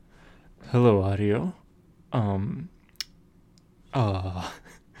Hello, audio. Um, uh,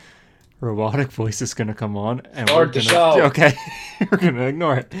 robotic voice is gonna come on, and Start the show. Okay, we're gonna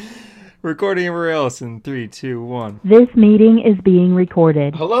ignore it. Recording everywhere else in 3, 2, 1. This meeting is being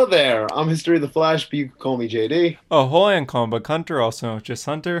recorded. Hello there. I'm History of the Flash, but you can call me JD. Ahoy, and Comic Hunter, also known as just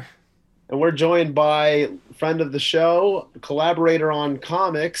Hunter. And we're joined by friend of the show, collaborator on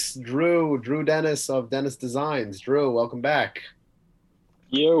comics, Drew Dennis of Dennis Designs. Drew, welcome back.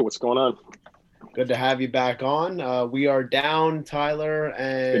 Yo, what's going on? Good to have you back on. We are down Tyler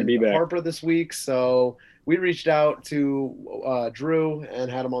and Harper this week, so we reached out to Drew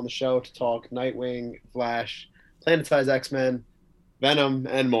and had him on the show to talk Nightwing, Flash, Planet-Size X-Men, Venom,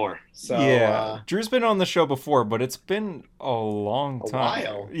 and more. So yeah, Drew's been on the show before, but it's been a long time.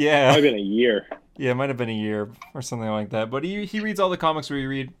 A while. Yeah. Might have been a year. Yeah, it might have been a year or something like that. But he reads all the comics we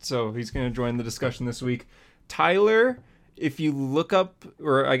read, so he's going to join the discussion this week. Tyler, if you look up,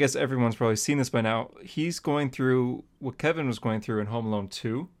 or I guess everyone's probably seen this by now, he's going through what Kevin was going through in Home Alone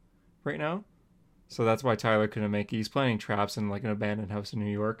 2 right now. So that's why Tyler couldn't make it. He's planning traps in like an abandoned house in New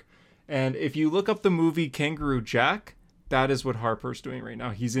York. And if you look up the movie Kangaroo Jack, that is what Harper's doing right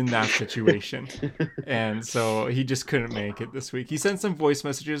now. He's in that situation. And so he just couldn't make it this week. He sent some voice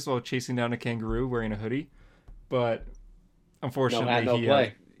messages while chasing down a kangaroo wearing a hoodie. But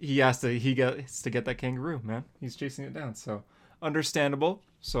unfortunately, he gets to get that kangaroo, man. He's chasing it down. So understandable.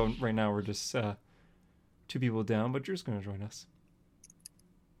 So right now we're just 2 people down, but Drew's going to join us.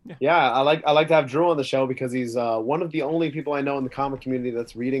 Yeah, I like to have Drew on the show because he's one of the only people I know in the comic community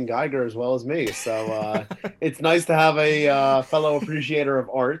that's reading Geiger as well as me. So it's nice to have a fellow appreciator of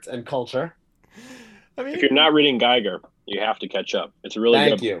art and culture. I mean, if you're not reading Geiger, you have to catch up. It's a really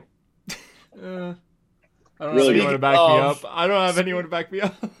good. Thank you. I don't have anyone to back me up. I don't have anyone to back me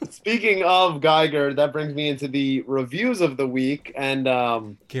up. Speaking of Geiger, that brings me into the reviews of the week, and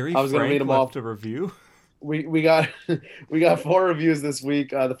Gary I was going to read them off. A review. We got 4 reviews this week.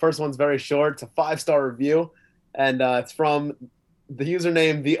 The first one's very short. It's a 5-star review, and it's from the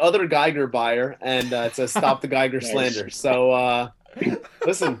username The Other Geiger Buyer, and it says "Stop the Geiger Slander." So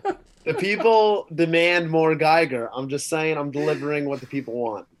listen, the people demand more Geiger. I'm just saying, I'm delivering what the people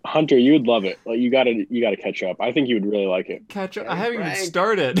want. Hunter, you would love it. Like you gotta catch up. I think you would really like it. Catch up. I haven't even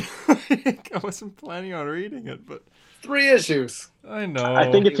started. I wasn't planning on reading it, but 3 issues. I know.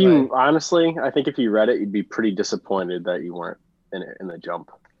 I think if you read it, you'd be pretty disappointed that you weren't in it in the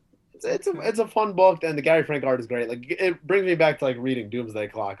jump. It's a fun book, and the Gary Frank art is great. Like it brings me back to like reading Doomsday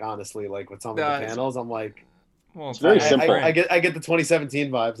Clock. Honestly, like with some of the panels, I'm like, well, it's very simple. I get the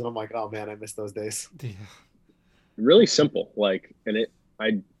 2017 vibes, and I'm like, oh man, I miss those days. Yeah. Really simple, like, and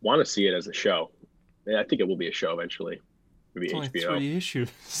I want to see it as a show. I think it will be a show eventually. Maybe it's HBO. Only 3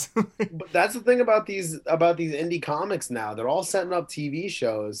 issues. But that's the thing about these indie comics now. They're all setting up TV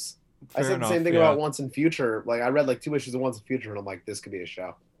shows. I said the same thing about Once and Future. Like I read like 2 issues of Once and Future, and I'm like, this could be a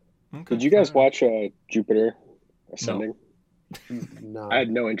show. Okay, did you guys watch Jupiter Ascending? No. I had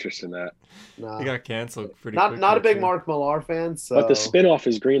no interest in that. No. It got canceled pretty quickly. Not a big too. Mark Millar fan. So. But the spinoff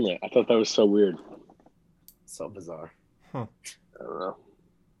is greenlit. I thought that was so weird. So bizarre. Huh. I don't know.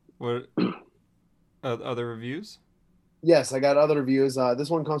 What other reviews? Yes, I got other reviews. This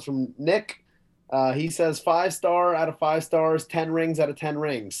one comes from Nick. He says 5-star out of 5 stars, 10 rings out of 10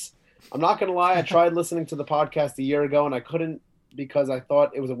 rings. I'm not going to lie. I tried listening to the podcast a year ago, and I couldn't because I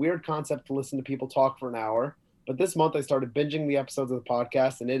thought it was a weird concept to listen to people talk for an hour. But this month I started binging the episodes of the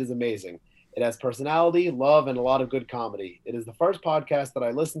podcast, and it is amazing. It has personality, love, and a lot of good comedy. It is the first podcast that I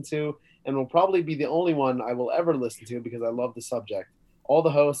listen to and will probably be the only one I will ever listen to because I love the subject, all the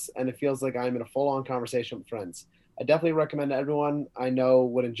hosts, and it feels like I'm in a full-on conversation with friends. I definitely recommend everyone I know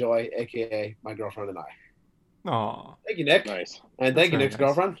would enjoy, a.k.a. my girlfriend and I. Aw. Thank you, Nick. Nice. And thank you, Nick's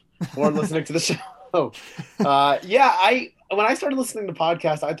girlfriend, for listening to the show. When I started listening to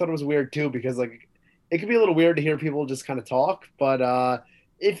podcasts, I thought it was weird too because like it could be a little weird to hear people just kind of talk. But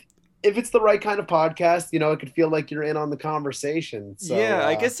if it's the right kind of podcast, you know, it could feel like you're in on the conversation. So, yeah,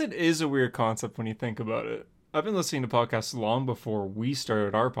 I guess it is a weird concept when you think about it. I've been listening to podcasts long before we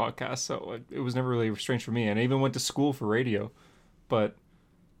started our podcast, so it was never really strange for me. And I even went to school for radio. But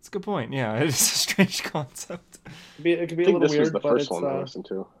it's a good point. Yeah, it is a strange concept. It could be a little weird. This was the first one I listened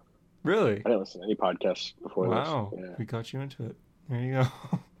to. Really? I didn't listen to any podcasts before this. Wow, we got you into it. There you go.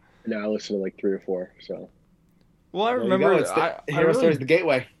 Now I listen to like 3 or 4. So. Well, I remember Hero Stories, the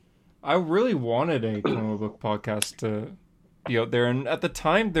gateway. I really wanted a comic book podcast to be out there, and at the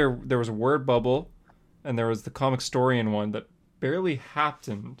time there was a Word Bubble. And there was the Comic Storian one that barely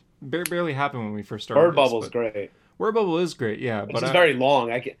happened when we first started. Word Bubble's great. Word Bubble is great, yeah. It's But just very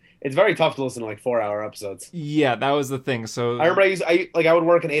long. It's very tough to listen to like 4-hour episodes. yeah, that was the thing. So I remember I would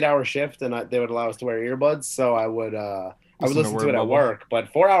work an 8-hour shift, and they would allow us to wear earbuds, so I would listen to Word it at Bubble. work. But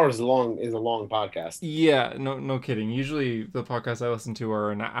 4 hours is a long podcast. Yeah, no kidding. Usually the podcasts I listen to are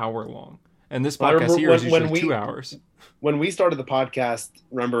an hour long. And this I podcast remember here is when usually we- 2 hours. When we started the podcast,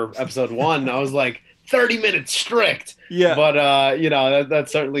 remember episode 1, I was like 30 minutes strict. Yeah. But that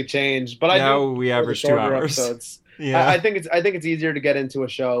certainly changed. But Now I do we prefer the average 2 shorter hours. episodes. Yeah. I think it's easier to get into a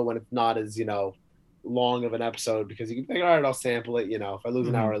show when it's not as long of an episode, because you can think, all right, I'll sample it. If I lose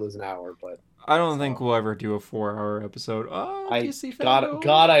an hour, I lose an hour. But I don't think we'll ever do a 4-hour episode. Oh, DC fandom.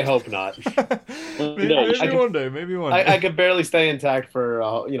 God, I hope not. maybe one day. Maybe one day. I could barely stay intact for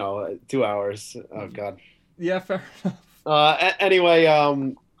 2 hours. Oh God. Yeah, fair enough. Anyway,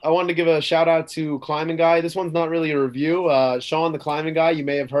 I wanted to give a shout out to Climbing Guy. This one's not really a review. Sean, the Climbing Guy, you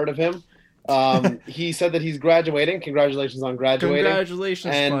may have heard of him. He said that he's graduating. Congratulations on graduating.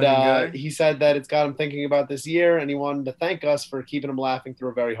 Congratulations, And Climbing Guy. he said that it's got him thinking about this year, and he wanted to thank us for keeping him laughing through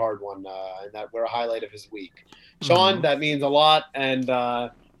a very hard one, and that we're a highlight of his week. Sean, that means a lot, and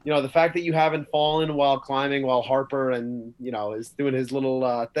the fact that you haven't fallen while climbing, while Harper and is doing his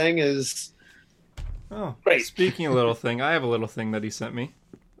little thing is great. Speaking of little thing, I have a little thing that he sent me.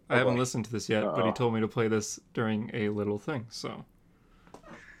 I haven't listened to this yet, but he Uh-oh. told me to play this during a little thing. So,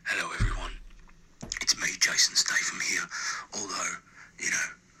 Hello everyone, it's me, Jason Statham here, although,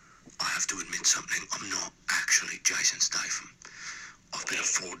 I have to admit something, I'm not actually Jason Statham. I've been a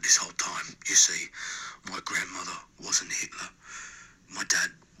fraud this whole time. You see, my grandmother wasn't Hitler, my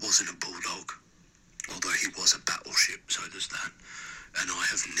dad wasn't a bulldog, although he was a battleship, so there's that, and I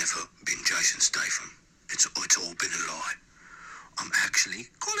have never been Jason Statham. It's all been a lie. I'm actually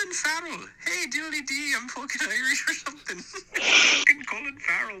Colin Farrell. Hey, diddly dee, I'm fucking Irish or something. Fucking Colin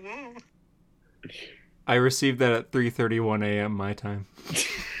Farrell, whoa. I received that at 3:31 a.m. my time.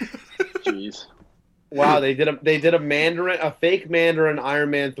 Jeez. Wow, they did a fake Mandarin Iron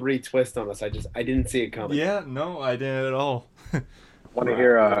Man 3 twist on us. I didn't see it coming. Yeah, no, I didn't at all. Want to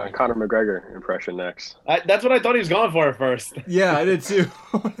hear Conor McGregor impression next? That's what I thought he was going for at first. Yeah, I did too.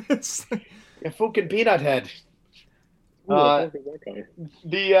 Honestly. A fucking peanut head. Ooh, I think that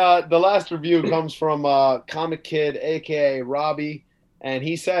guy. The last review comes from Comic Kid, aka Robbie, and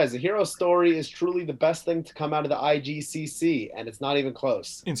he says, "A hero story is truly the best thing to come out of the IGCC, and it's not even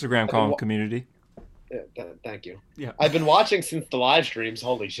close." Instagram comic community. Thank you. Yeah. I've been watching since the live streams.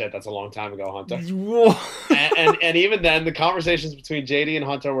 Holy shit, that's a long time ago, Hunter. Whoa. and even then, the conversations between JD and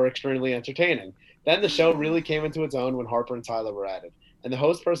Hunter were extremely entertaining. Then the show really came into its own when Harper and Tyler were added, and the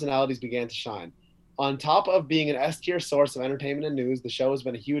host personalities began to shine. On top of being an S-tier source of entertainment and news, the show has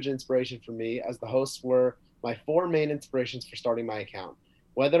been a huge inspiration for me, as the hosts were my 4 main inspirations for starting my account.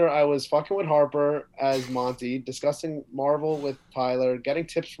 Whether I was fucking with Harper as Monty, discussing Marvel with Tyler, getting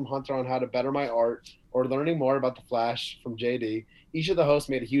tips from Hunter on how to better my art, or learning more about the Flash from JD, each of the hosts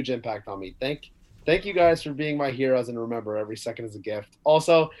made a huge impact on me. Thank you guys for being my heroes, and remember, every second is a gift.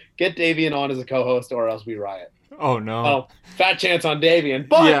 Also, get Davian on as a co-host, or else we riot. Oh no. Oh, fat chance on Davian,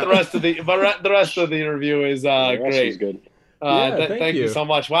 but Yeah. the rest of the review is The rest great. is good. Yeah, Thank you so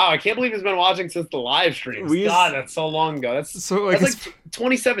much. Wow, I can't believe he's been watching since the live streams. God, that's so long ago. That's So like, like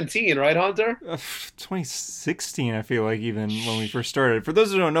 2017, right, Hunter? 2016, I feel like, even when we first started. For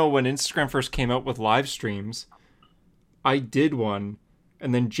those who don't know, when Instagram first came out with live streams, I did one,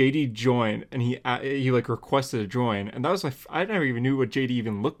 and then JD joined, and he like requested to join, and that was like, I never even knew what JD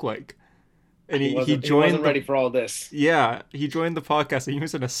even looked like. And he joined. He wasn't ready for all this. Yeah, he joined the podcast, and he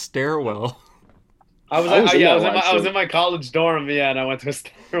was in a stairwell. I was in my college dorm, and I went to a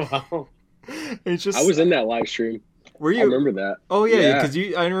stairwell. It's just. I was in that live stream. Were you? I remember that. Oh yeah, Yeah. because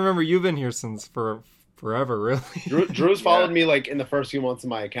I remember you've been here since forever, really. Drew's followed me like in the first few months of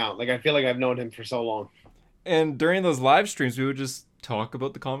my account. Like I feel like I've known him for so long. And during those live streams, we would just talk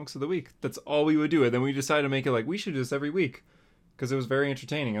about the comics of the week. That's all we would do. And then we decided to make it like we should do this every week because it was very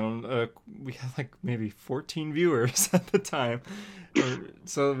entertaining. And we had like maybe 14 viewers at the time.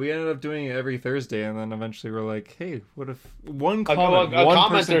 So we ended up doing it every Thursday. And then eventually we're like, hey, what if one A commenter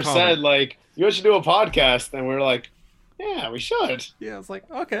commenter said like, "You should do a podcast," and we're like, "Yeah, we should." Yeah, it's like,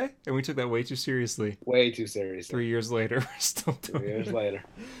 okay. And we took that way too seriously. Way too seriously. 3 years later, we're still doing 3 years it. later.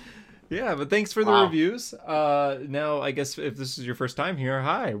 Yeah, but thanks for the Wow. reviews. Now, I guess if this is your first time here,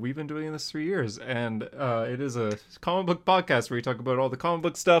 hi. We've been doing this 3 years, and it is a comic book podcast where we talk about all the comic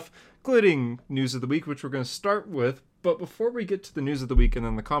book stuff, including news of the week, which we're going to start with. But before we get to the news of the week and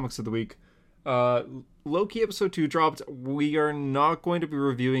then the comics of the week, Loki episode 2 dropped. We are not going to be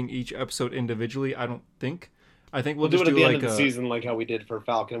reviewing each episode individually, I don't think. I think We'll we'll do just it at the end like of the a season, like how we did for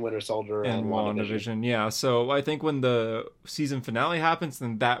Falcon and Winter Soldier and and WandaVision. WandaVision. Yeah, so I think when the season finale happens,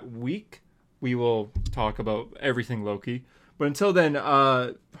 then that week we will talk about everything Loki. But until then,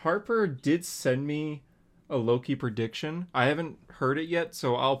 Harper did send me a Loki prediction. I haven't heard it yet,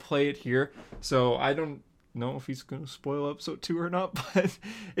 so I'll play it here. So I don't know if he's going to spoil episode 2 or not, but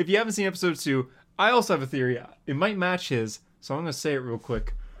if you haven't seen episode 2, I also have a theory. It might match his, so I'm going to say it real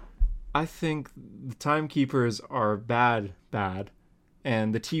quick. I think the Timekeepers are bad,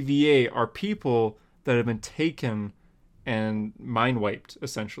 and the TVA are people that have been taken and mind wiped,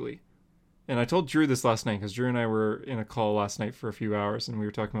 essentially. And I told Drew this last night, because Drew and I were in a call last night for a few hours, and we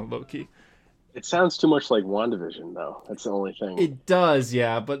were talking about Loki. It sounds too much like WandaVision, though. That's the only thing. It does,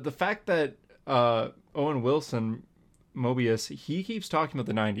 yeah, but the fact that Owen Wilson, Mobius, he keeps talking about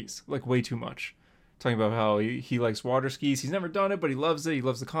the 90s, like, way too much. Talking about how he likes water skis. He's never done it, but he loves it. He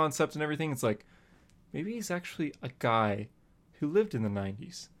loves the concept and everything. It's like, maybe he's actually a guy who lived in the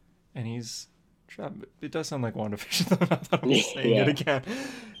 90s. And he's... It does sound like WandaVision, though, now that I'm saying it again.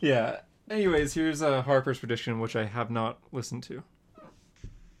 Yeah. Anyways, here's Harper's prediction, which I have not listened to.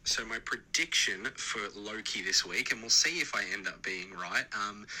 So my prediction for Loki this week, and we'll see if I end up being right.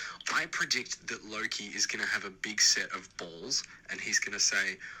 I predict that Loki is going to have a big set of balls, and he's going to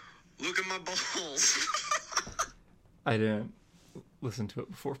say, "Look at my balls." I didn't listen to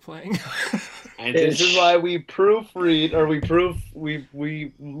it before playing. And this is why we proofread, or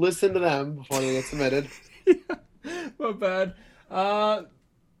we listen to them before they get submitted. Yeah, my bad.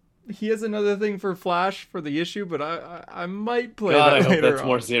 He has another thing for Flash for the issue, but I might play God, that I hope later that's on.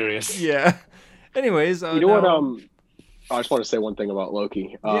 more serious. Yeah. Anyways, You know what? I just want to say one thing about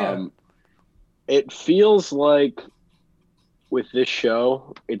Loki. Yeah. It feels like with this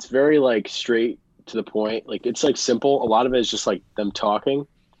show, it's very like straight to the point. Like it's like simple. A lot of it is just like them talking,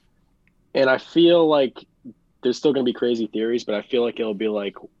 and I feel like there's still going to be crazy theories, but I feel like it'll be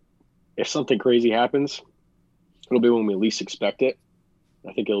like if something crazy happens, it'll be when we least expect it.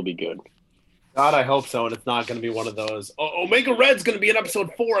 I think it'll be good. God, I hope so, and it's not going to be one of those. Oh, Omega Red's going to be in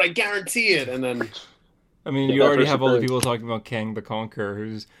episode 4, I guarantee it. And then, I mean, Yeah, you that already first have all the appearance. people talking about Kang the Conqueror,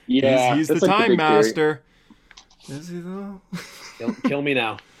 who's Yeah, he's the that's like Time big theory. Master. Is he though? kill me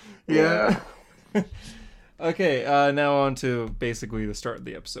now. Yeah. Okay, now on to basically the start of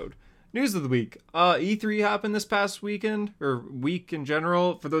the episode. News of the week. E3 happened this past weekend, or week in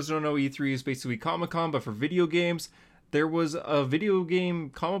general. For those who don't know, E3 is basically Comic-Con, but for video games. There was a video game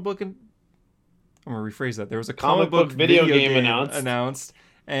comic book, I'm going to rephrase that. There was a comic book video game announced,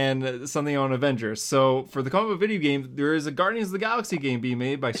 and something on Avengers. So for the comic book video game, there is a Guardians of the Galaxy game being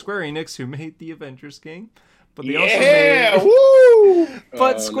made by Square Enix, who made the Avengers game. But they also made... Woo!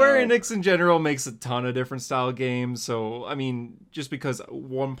 But Square Enix in general makes a ton of different style games. So, I mean, just because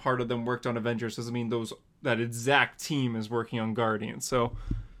one part of them worked on Avengers doesn't mean that exact team is working on Guardians. So,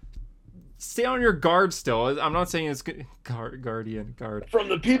 stay on your guard still. I'm not saying it's good. Guard. From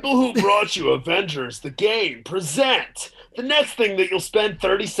the people who brought you Avengers, the game, present the next thing that you'll spend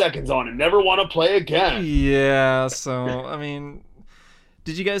 30 seconds on and never want to play again. Yeah, so, I mean,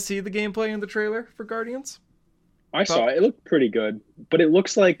 did you guys see the gameplay in the trailer for Guardians? I saw it. It looked pretty good, but it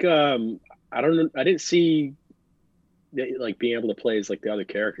looks like I don't know. I didn't see like being able to play as like the other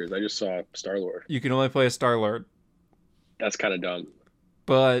characters. I just saw Star-Lord. You can only play as Star-Lord. That's kind of dumb.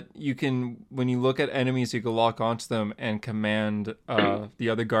 But you can, when you look at enemies, you can lock onto them and command the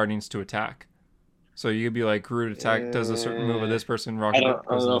other Guardians to attack. So you could be like, Groot does a certain move of this person, Rocket I don't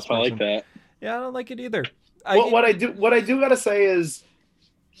know if I like that. Yeah, I don't like it either. What I do gotta say is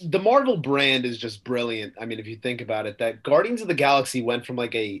the Marvel brand is just brilliant. I mean, if you think about it, that Guardians of the Galaxy went from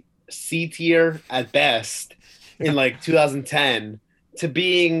like a C tier at best in like 2010 to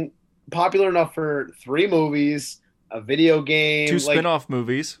being popular enough for 3 movies, a video game, 2 spin-off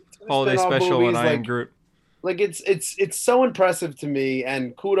movies, Holiday Special and I Am Groot. Like it's so impressive to me,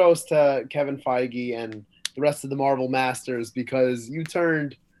 and kudos to Kevin Feige and the rest of the Marvel masters, because you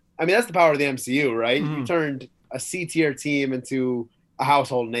turned, I mean, that's the power of the MCU, right? Mm-hmm. You turned a C tier team into a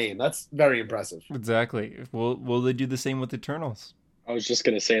household name. That's very impressive. Exactly. Will they do the same with Eternals? I was just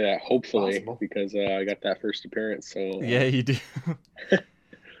gonna say that, hopefully, Possible. because I got that first appearance. So Yeah, you do.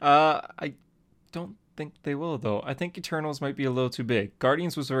 I don't think they will, though. I think Eternals might be a little too big.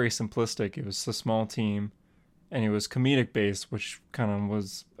 Guardians was very simplistic. It was a small team, and it was comedic based, which kind of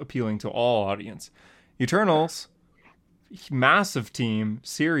was appealing to all audience. Eternals, massive team,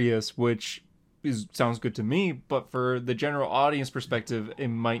 serious, which sounds good to me, but for the general audience perspective, it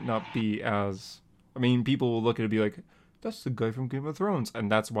might not be as... I mean, people will look at it and be like, that's the guy from Game of Thrones,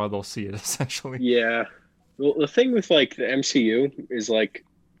 and that's why they'll see it, essentially. Yeah. Well, the thing with like the MCU is like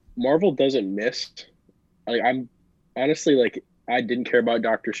Marvel doesn't miss. I'm honestly like I didn't care about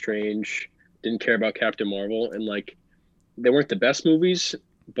Doctor Strange, didn't care about Captain Marvel, and like they weren't the best movies,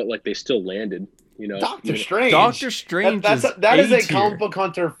 but like they still landed. Doctor even Strange. Doctor Strange That is a comic book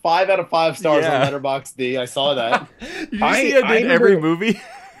hunter 5 out of 5 stars Yeah. on Letterboxd D. I saw that. Did you see I did I every remember- movie?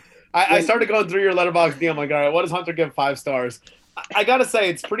 I started going through your Letterboxd D. I'm like, all right, what does Hunter give 5 stars? I gotta say,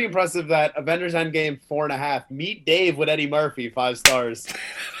 it's pretty impressive that Avengers Endgame 4.5. Meet Dave with Eddie Murphy 5 stars.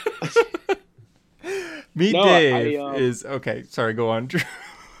 Meet No, Dave I, is okay. Sorry, go on.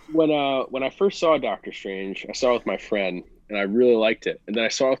 when I first saw Doctor Strange, I saw it with my friend, and I really liked it. And then I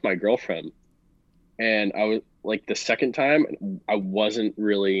saw it with my girlfriend, and I was like the second time, I wasn't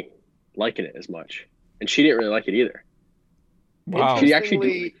really liking it as much, and she didn't really like it either. Wow. She actually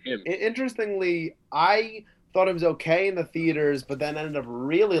did like him. Interestingly, I thought it was okay in the theaters, but then ended up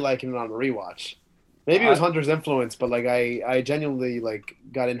really liking it on rewatch. Maybe it was Hunter's influence, but like I genuinely like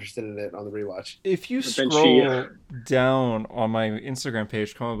got interested in it on the rewatch. If you But then scroll down on my Instagram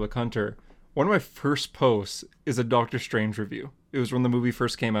page, Comic Book Hunter, one of my first posts is a Doctor Strange review. It was when the movie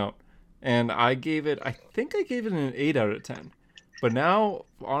first came out, and I think I gave it an 8 out of 10. But now,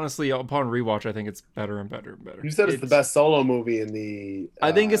 honestly, upon rewatch, I think it's better and better and better. You said it's the best solo movie in the.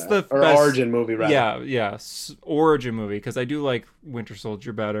 I think it's the or best origin movie, rather. Yeah, origin movie, because I do like Winter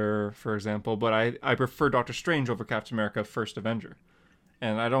Soldier better, for example. But I prefer Doctor Strange over Captain America: First Avenger,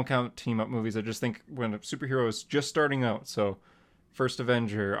 and I don't count team up movies. I just think when a superhero is just starting out, so First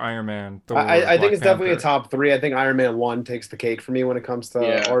Avenger, Iron Man, Thor, I think Black it's definitely a Panther. top 3. I think Iron Man 1 takes the cake for me when it comes to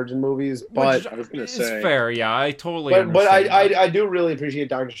Yeah. origin movies. But Which I was gonna it's say- fair, yeah. I totally. but understand that. I do really appreciate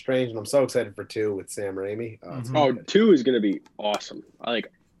Doctor Strange, and I'm so excited for 2 with Sam Raimi. It's Mhm. gonna Oh, be good. 2 is gonna be awesome.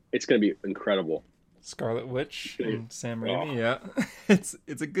 It's gonna be incredible. Scarlet Witch Yeah. and Sam Raimi, yeah.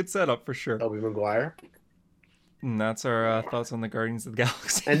 It's a good setup for sure. Tobey Maguire. And that's our thoughts on the Guardians of the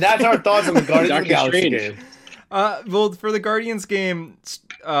Galaxy. And that's our thoughts on the Guardians of the Doctor Galaxy Strange. game. Well, for the Guardians game,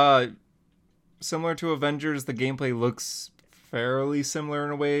 similar to Avengers, the gameplay looks fairly similar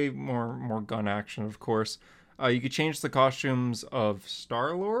in a way. More gun action, of course. You could change the costumes of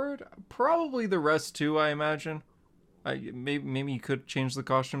Star-Lord. Probably the rest too, I imagine. Maybe you could change the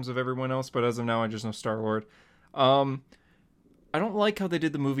costumes of everyone else, but as of now, I just know Star-Lord. I don't like how they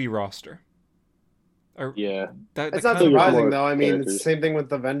did the movie roster. Yeah. It's not kinda surprising more though. I mean, it's characters. the same thing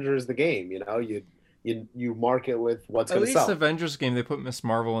with Avengers the game. You mark it with what's At going to least sell. Avengers game, they put Miss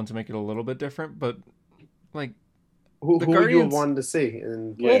Marvel in to make it a little bit different, but like, Who the would you have Guardians- wanted to see?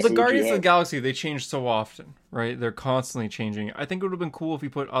 And Yeah, well, who the would you Guardians of the have? Galaxy, they change so often, right? They're constantly changing. I think it would have been cool if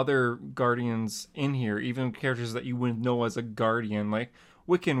you put other Guardians in here, even characters that you wouldn't know as a Guardian. Like,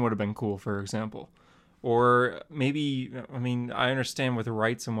 Wiccan would have been cool, for example. Or maybe, I mean, I understand with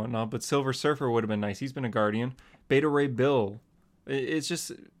rights and whatnot, but Silver Surfer would have been nice. He's been a Guardian. Beta Ray Bill. It's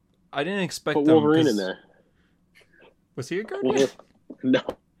just, I didn't expect Put them. Wolverine 'cause- in there. Was he a Guardian? No.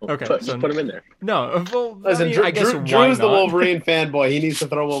 Okay, Just so- put him in there. No, well, listen, I mean, I guess why Drew's the not? Wolverine fanboy. He needs to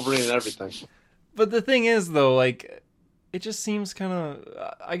throw Wolverine in everything. But the thing is, though, like, it just seems kind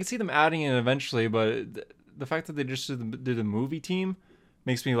of. I can see them adding it eventually, but the fact that they just did a movie team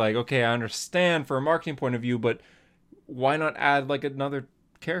makes me like, okay, I understand for a marketing point of view, but why not add like another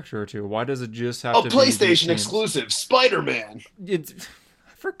character or two? Why does it just have A to be these PlayStation teams? exclusive, Spider-Man. I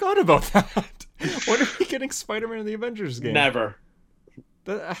forgot about that. When are we getting Spider-Man in the Avengers game? Never.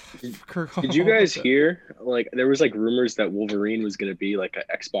 Did you guys hear there was like rumors that Wolverine was gonna be like an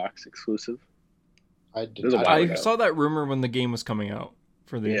Xbox exclusive? I did. There's a while I ago. saw that rumor when the game was coming out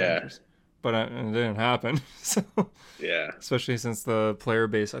for the Yeah. Avengers, but it didn't happen. So. Yeah. Especially since the player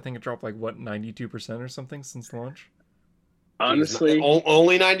base, I think it dropped like what 92% or something since launch. Honestly,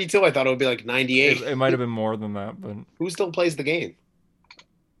 only 92. I thought it would be like 98. It might have been more than that, but Who still plays the game?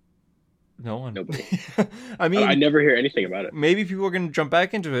 no one. Nobody. I mean, I never hear anything about it. maybe people are going to jump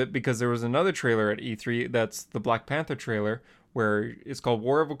back into it because there was another trailer at E3 that's the Black Panther trailer where it's called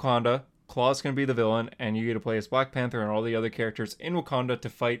War of Wakanda. Claw's going to be the villain, and you get to play as Black Panther and all the other characters in Wakanda to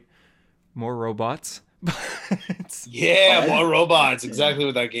fight more robots. Yeah, more robots. Exactly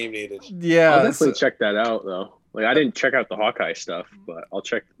what that game needed. Yeah, I'll definitely so- check that out though. Like I didn't check out the Hawkeye stuff, but I'll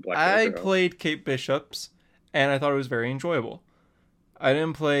check Black I Panther out. played Kate Bishop's, and I thought it was very enjoyable. I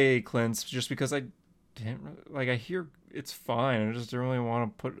didn't play Clint's just because I didn't like. I hear it's fine. I just don't really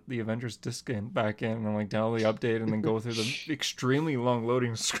want to put the Avengers disc back in and like download the update and then go through the extremely long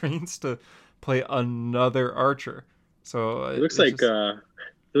loading screens to play another Archer. So It looks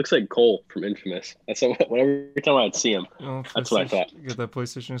like Cole from Infamous. That's every time I'd see him. That's what I thought. Get that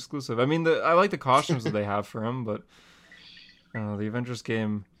PlayStation exclusive. I mean, I like the costumes that they have for him, but I don't know, the Avengers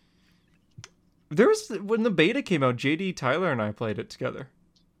game. When the beta came out, JD, Tyler, and I played it together.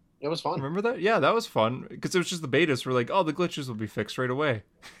 It was fun. Remember that? Yeah, that was fun because it was just the betas were like, oh, the glitches will be fixed right away.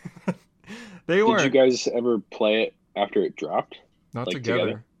 They weren't. Did you guys ever play it after it dropped? Not like,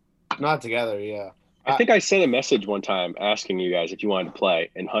 together. Not together, yeah. I think I sent a message one time asking you guys if you wanted to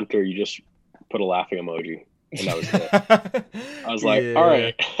play, and Hunter, you just put a laughing emoji, and that was it. I was like, all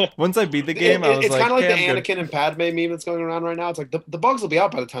right. Once I beat the game, I was it's like, kind of like okay, the I'm Anakin and Padme meme that's going around right now. It's like the bugs will be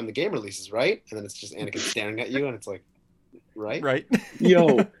out by the time the game releases, right? And then it's just Anakin staring at you, and it's like, right? Right.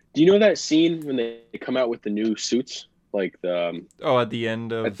 Yo, do you know that scene when they come out with the new suits? Like the at the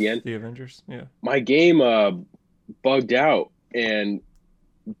end of the Avengers? Yeah. My game bugged out, and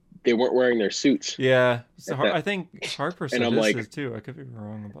they weren't wearing their suits. Yeah. So I think Harper said this too. I could be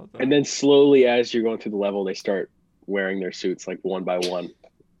wrong about that. And then slowly, as you're going through the level, they start wearing their suits like one by one.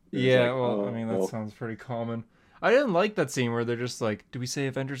 Yeah, I mean, that sounds pretty common. I didn't like that scene where they're just like, do we say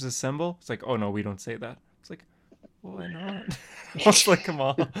Avengers Assemble? It's like, oh no, we don't say that. It's like, well, why not? I was like, come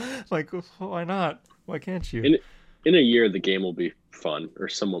on. Like, why not? Why can't you? In a year, the game will be fun or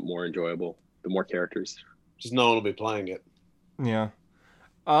somewhat more enjoyable. The more characters. Just no one will be playing it. Yeah.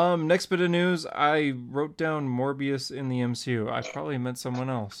 Next bit of news, I wrote down Morbius in the MCU. I probably meant someone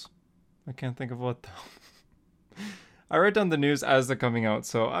else. I can't think of what though. I write down the news as they're coming out,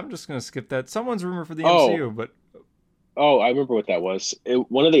 so I'm just going to skip that. Someone's rumor for the MCU, but... Oh, I remember what that was.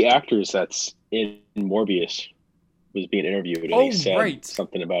 One of the actors that's in Morbius was being interviewed, and he said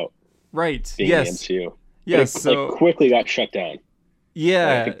something about being in the MCU. Yes, it quickly got shut down.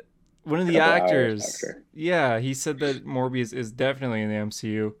 Yeah, one of the actors. Yeah, he said that Morbius is definitely in the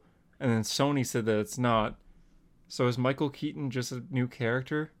MCU, and then Sony said that it's not. So is Michael Keaton just a new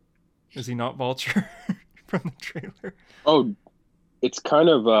character? Is he not Vulture from the trailer? Oh, it's kind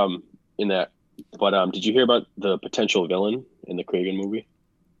of in that. But did you hear about the potential villain in the Kraven movie?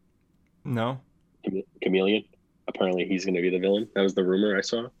 No. Chameleon. Apparently, he's going to be the villain. That was the rumor I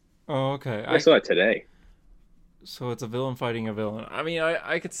saw. Oh, okay. I saw it today. So it's a villain fighting a villain. I mean,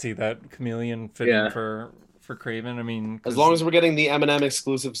 I could see that Chameleon fitting for Kraven. I mean, as long as we're getting the Eminem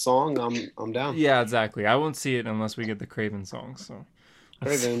exclusive song, I'm down. Yeah, exactly. I won't see it unless we get the Kraven song. So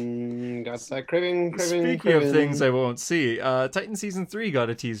Kraven got that Kraven. Speaking of things I won't see, Titan season 3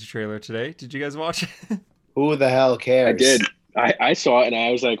 got a teaser trailer today. Did you guys watch it? Who the hell cares? I did. I saw it and I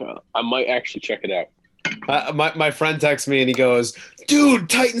was like, I might actually check it out. My friend texts me and he goes, "Dude,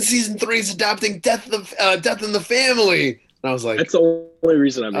 Titan season 3 is adapting Death in the Family." And I was like, "That's the only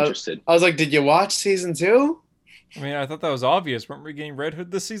reason I'm interested." I was like, "Did you watch season 2?" I mean, I thought that was obvious. Weren't we getting Red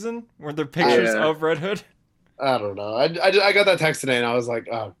Hood this season? Weren't there pictures of Red Hood? I don't know. I got that text today and I was like,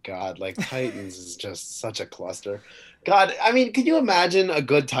 "Oh God, like Titans is just such a cluster." God, I mean, could you imagine a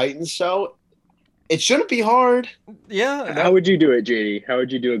good Titans show? It shouldn't be hard. Yeah. How would you do it, JD? How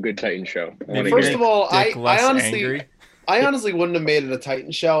would you do a good Titan show? First of all, I honestly wouldn't have made it a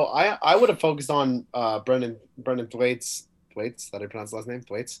Titan show. I would have focused on Brendan Thwaites. Thwaites? That I pronounce the last name?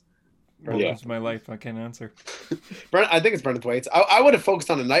 Thwaites? It's my life. I can't answer. I think it's Brendan Thwaites. I would have focused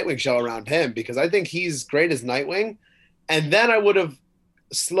on a Nightwing show around him because I think he's great as Nightwing. And then I would have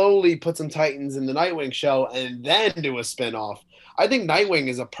slowly put some Titans in the Nightwing show and then do a spinoff. I think Nightwing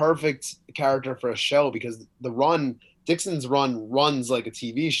is a perfect character for a show because Dixon's run runs like a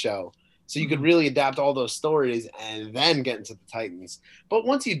TV show. So you could really adapt all those stories and then get into the Titans. But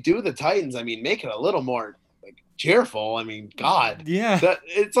once you do the Titans, I mean, make it a little more like cheerful. I mean, God,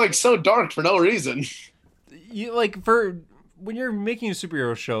 it's like so dark for no reason. You when you're making a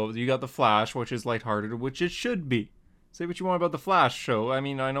superhero show, you got the Flash, which is lighthearted, which it should be. Say what you want about the Flash show. I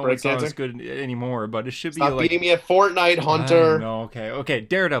mean, I know it's not as good anymore, but it should be Stop beating me at Fortnite, Hunter. No, okay.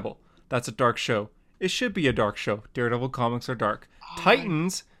 Daredevil. That's a dark show. It should be a dark show. Daredevil comics are dark.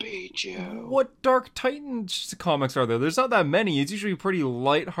 Titans. Beat you. What dark Titans comics are there? There's not that many. It's usually a pretty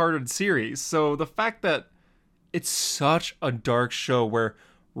lighthearted series. So the fact that it's such a dark show where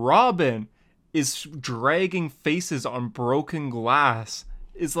Robin is dragging faces on broken glass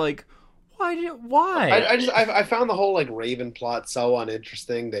is like, why? I found the whole like Raven plot so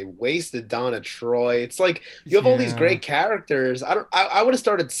uninteresting. They wasted Donna Troy. It's like you have all these great characters. I would have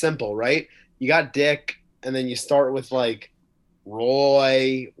started simple, right? You got Dick, and then you start with like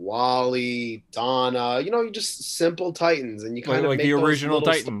Roy, Wally, Donna. You just simple Titans, and you kind of like make the those original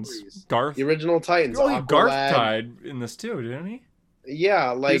Titans. Stories. Garth, the original Titans. Garth died in this too, didn't he?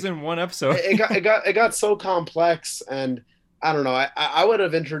 Yeah, like he was in one episode. it got so complex and. I don't know. I would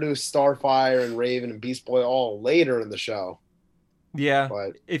have introduced Starfire and Raven and Beast Boy all later in the show. Yeah.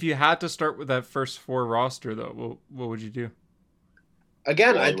 But if you had to start with that first 4 roster, though, what would you do?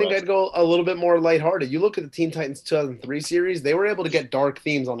 Again, I think I'd go a little bit more lighthearted. You look at the Teen Titans 2003 series, they were able to get dark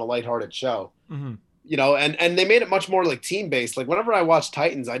themes on a lighthearted show. Mm-hmm. you know, and they made it much more like team based. Like whenever I watched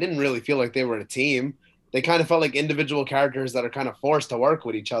Titans, I didn't really feel like they were a team. They kind of felt like individual characters that are kind of forced to work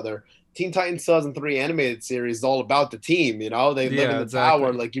with each other. Teen Titans 2003 animated series is all about the team, you know? They live in the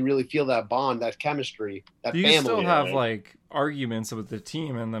tower, like you really feel that bond, that chemistry, that you family. You still have right? like arguments with the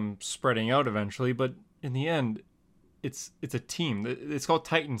team and them spreading out eventually, but in the end, it's a team. It's called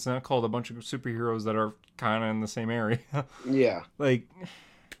Titans, not called a bunch of superheroes that are kind of in the same area. Yeah. Like,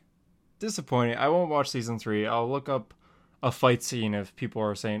 disappointing. I won't watch season 3. I'll look up a fight scene if people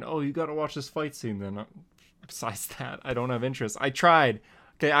are saying, "Oh, you got to watch this fight scene." Then, besides that, I don't have interest. I tried.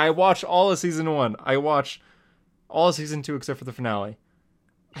 Okay, I watched all of season 1. I watched all of season 2 except for the finale.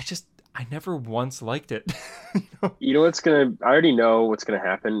 I never once liked it. You know what's I already know what's gonna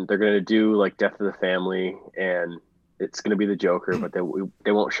happen. They're gonna do like Death of the Family, and it's gonna be the Joker, but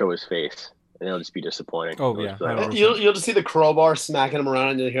they won't show his face, and it'll just be disappointing. Oh yeah, you'll just see the crowbar smacking him around,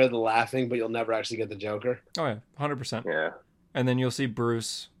 and you'll hear the laughing, but you'll never actually get the Joker. Oh yeah, 100%. Yeah. And then you'll see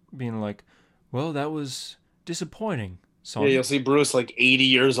Bruce being like, "Well, that was disappointing." Son. Yeah, you'll see Bruce like 80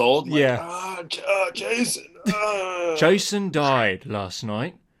 years old. Like, yeah. Jason. Jason died last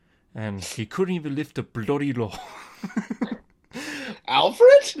night, and he couldn't even lift a bloody log.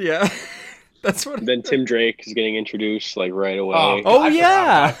 Alfred? Yeah. That's what. Then Tim Drake is getting introduced like right away. Oh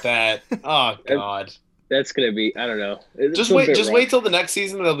yeah. That. Oh god. That's gonna be. I don't know. Just wait till the next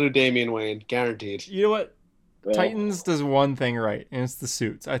season. They'll do Damian Wayne, guaranteed. You know what? Titans does one thing right, and it's the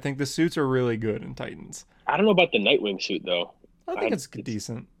suits. I think the suits are really good in Titans. I don't know about the Nightwing suit though. I think it's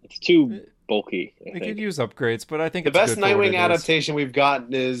decent. It's too bulky. They could use upgrades, but I think the best Nightwing adaptation we've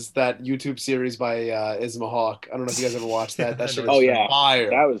gotten is that YouTube series by Isma Hawke. I don't know if you guys ever watched that. That shit was fire.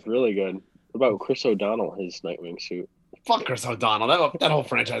 That was really good. What about Chris O'Donnell, his Nightwing suit? Fuck Chris O'Donnell. That whole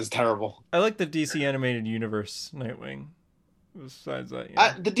franchise is terrible. I like the DC animated universe Nightwing. Besides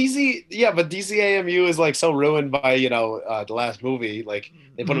that, the DC, but DC AMU is like so ruined by the last movie. Like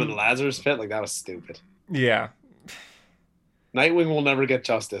they put him in the Lazarus pit. Like that was stupid. Yeah. Nightwing will never get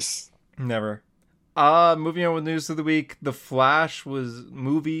justice. Never. Moving on with news of the week. The Flash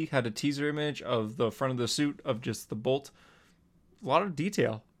had a teaser image of the front of the suit of just the Bolt. A lot of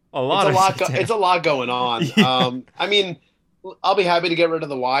detail. It's a lot going on. Yeah. I mean, I'll be happy to get rid of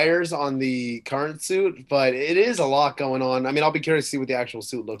the wires on the current suit, but it is a lot going on. I mean, I'll be curious to see what the actual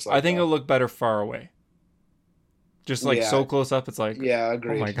suit looks like. I think it'll look better far away. Just like so close up, it's like,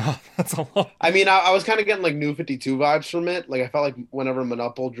 agreed. Oh my god, that's a lot. I mean, I was kind of getting like New 52 vibes from it. Like I felt like whenever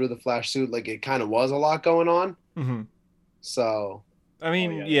Manupul drew the Flash suit, like it kind of was a lot going on. Mm-hmm. So. I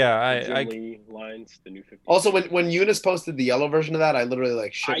mean, I lines, the New 52. Also, when Eunice posted the yellow version of that, I literally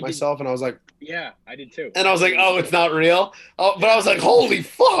like shit myself, and I was like, "Yeah, I did too." And I was like, "Oh, it's not real." Oh, but I was like, "Holy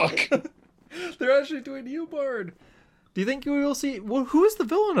fuck!" They're actually doing Eobard. Do you think we will see? Well, who is the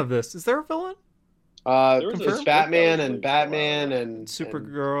villain of this? Is there a villain? It's Batman and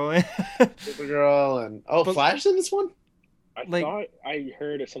Supergirl, Supergirl, and Flash in this one. I thought I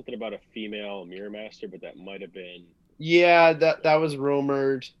heard something about a female Mirror Master, but that might have been. Yeah, that was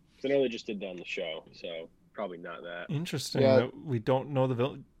rumored. I know they just did that on the show, so probably not that. Interesting. Yeah. That we don't know the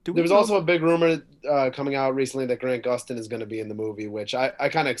villain. There was also a big rumor coming out recently that Grant Gustin is going to be in the movie, which I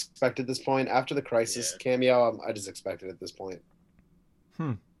kind of expected at this point. After the Crisis cameo, I just expected at this point.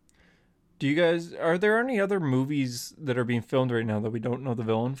 Do you guys, are there any other movies that are being filmed right now that we don't know the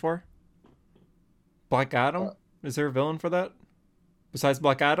villain for? Black Adam? Is there a villain for that? Besides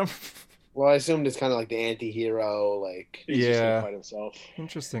Black Adam? Well, I assumed it's kind of like the anti-hero, like... He's just gonna fight himself.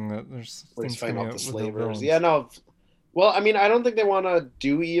 Interesting that there's things fighting off the slavers. Yeah, no... Well, I mean, I don't think they want to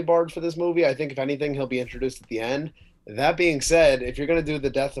do Eobard for this movie. I think, if anything, he'll be introduced at the end. That being said, if you're going to do the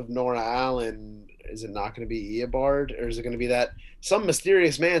death of Nora Allen, is it not going to be Eobard? Or is it going to be that some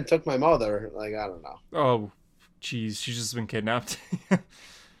mysterious man took my mother? Like, I don't know. Oh, geez. She's just been kidnapped.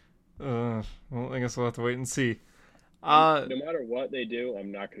 Well, I guess we'll have to wait and see. No matter what they do,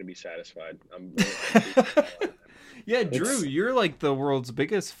 I'm not going to be satisfied. I'm yeah, Drew, you're like the world's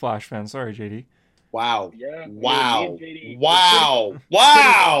biggest Flash fan. Sorry, JD. Wow. Yeah. Wow. Wow.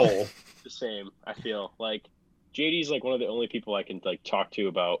 Wow. The same, I feel. Like, JD's like one of the only people I can like talk to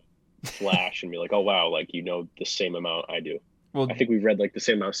about Flash and be like, oh, wow, like, you know the same amount I do. Well, I think we've read like the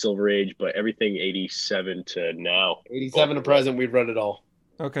same amount of Silver Age, but everything 87 to now. 87 to present, we've read it all.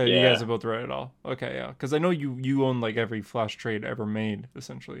 Okay, you guys have both read it all. Okay, yeah. Because I know you own like every Flash trade ever made,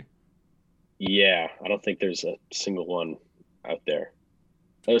 essentially. Yeah, I don't think there's a single one out there.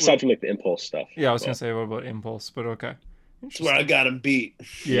 Aside from like the Impulse stuff. Yeah, I was going to say what about Impulse, but okay. That's where I got him beat.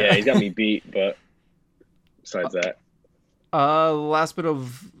 Yeah, he got me beat, but besides that. Last bit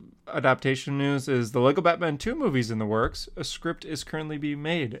of adaptation news is the Lego Batman 2 movie's in the works. A script is currently being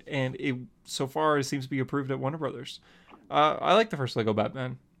made, and so far it seems to be approved at Warner Brothers. I like the first Lego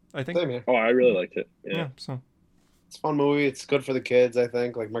Batman. I think. Same here. Oh, I really liked it. Yeah. So It's a fun movie. It's good for the kids, I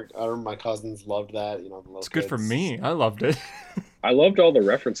think. Like my cousins loved that. You know, the little it's good for kids. me. I loved it. I loved all the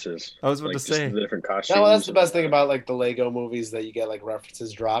references. I was about to just say. the different costumes. Yeah, well, that's the best thing about like the Lego movies, that you get like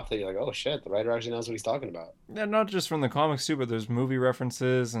references dropped that you're like, oh shit, the writer actually knows what he's talking about. Yeah, not just from the comics too, but there's movie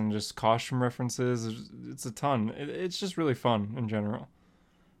references and just costume references. It's a ton. It's just really fun in general.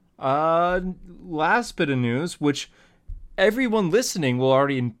 Last bit of news, which everyone listening will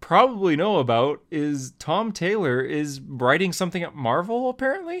already probably know about, is Tom Taylor is writing something at Marvel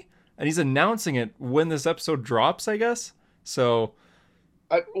apparently, and he's announcing it when this episode drops, I guess. So,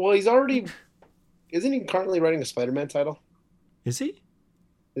 Well, he's already. Isn't he currently writing a Spider-Man title? is he?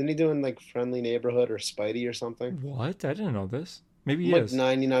 Isn't he doing like Friendly Neighborhood or Spidey or something? What? I didn't know this. Maybe I'm he like is.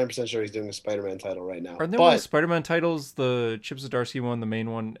 99% sure he's doing a Spider-Man title right now. Aren't there more But Spider-Man titles? The Chip Zdarsky one, the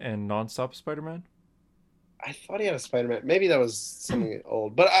main one, and Non-Stop Spider-Man? I thought he had a Spider-Man. Maybe that was something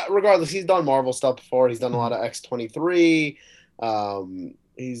old. But regardless, he's done Marvel stuff before. He's done a lot of X-23.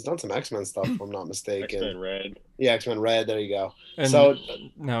 He's done some X-Men stuff, if I'm not mistaken. X-Men Red. Yeah, X-Men Red. There you go. And So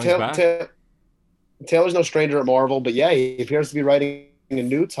now he's back. Taylor's no stranger at Marvel, but yeah, he appears to be writing a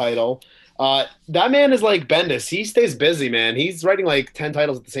new title. That man is like Bendis. He stays busy, man. He's writing like 10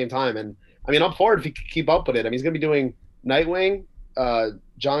 titles at the same time. And I mean, I'm for it if he could keep up with it. I mean, he's going to be doing Nightwing,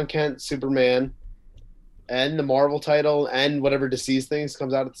 John Kent, Superman, and the Marvel title, and whatever Deceased things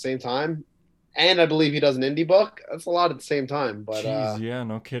comes out at the same time. And I believe he does an indie book. That's a lot at the same time, but Jeez, yeah,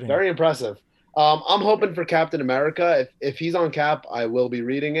 no kidding. very impressive. I'm hoping for Captain America. If he's on Cap, I will be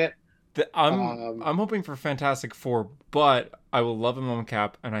reading it. I'm hoping for Fantastic Four, but I will love him on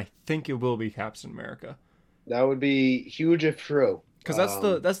Cap, and I think it will be Captain America. That would be huge if true. Because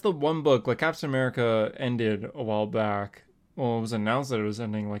that's the one book. Like Captain America ended a while back. Well, it was announced that it was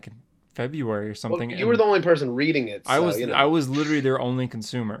ending like in February or something. Well, you were the only person reading it. So, I was literally their only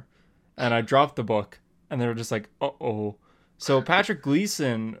consumer, and I dropped the book, and they were just like, "Uh-oh." So Patrick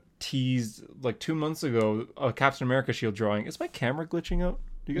Gleason teased like 2 months ago a Captain America shield drawing. Is my camera glitching out?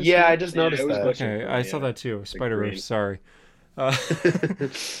 Do you guys see I that? just noticed that. Okay, I saw that too. Spider-Verse, sorry. So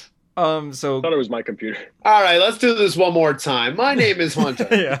I thought it was my computer. All right, let's do this one more time. My name is Hunter.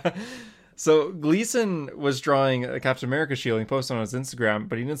 yeah. So Gleason was drawing a Captain America shield. He posted on his Instagram,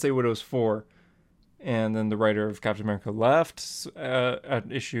 but he didn't say what it was for. And then the writer of Captain America left at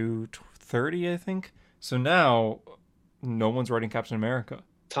issue 30, I think. So now no one's writing Captain America.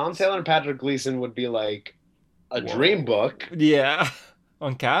 Tom Taylor and Patrick Gleason would be like a dream book. Yeah.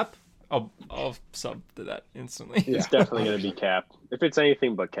 On Cap, I'll sub to that instantly. Yeah. It's definitely going to be Cap. If it's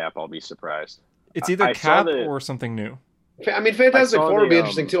anything but Cap, I'll be surprised. It's either I saw Cap the- or something new. I mean, Fantastic I saw Four would be the,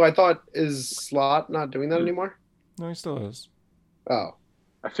 interesting too. I thought, is Slott not doing that anymore? No, he still is. Oh,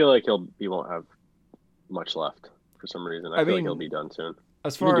 I feel like he won't have much left for some reason. I feel mean, like he'll be done soon.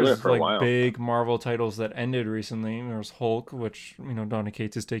 As been far doing it as for a like while. big Marvel titles that ended recently, there's Hulk, which Donny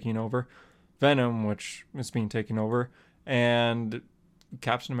Cates is taking over, Venom, which is being taken over, and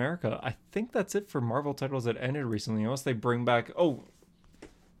Captain America. I think that's it for Marvel titles that ended recently, unless they bring back. Oh,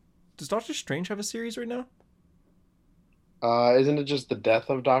 does Doctor Strange have a series right now? isn't it just the death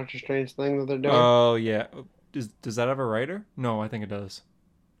of Doctor Strange thing that they're doing? Oh yeah. Does that have a writer? No, I think it does.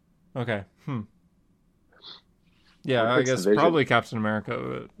 Okay. Yeah, What if I it's guess Vision? probably Captain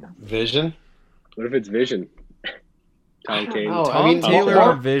America. But Vision. What if it's Vision? Tom Kane. know. Tom I mean, Taylor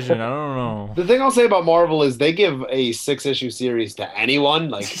Mar- on Vision. I don't know. The thing I'll say about Marvel is they give a 6-issue series to anyone.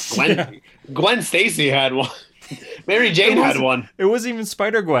 Like Gwen Stacy had one. Mary Jane had one. It wasn't even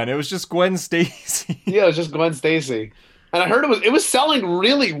Spider-Gwen. It was just Gwen Stacy. Yeah, it was just Gwen Stacy. And I heard it was selling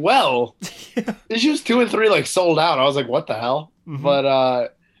really well. Yeah. Issues 2 and 3 like sold out. I was like, what the hell? Mhm.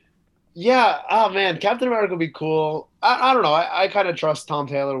 But yeah, oh man, Captain America would be cool. I don't know. I kind of trust Tom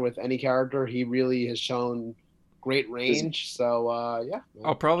Taylor with any character. He really has shown great range. So yeah.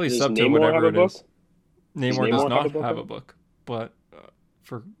 I'll probably Does sub to Namor whatever have a it book? is. Namor does Namor not have a book? have a book, but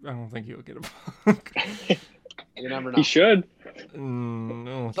I don't think he'll get a book. You never know. He should.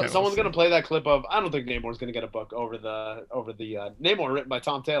 No, So someone's gonna play that clip of. I don't think Namor's gonna get a book over the Namor written by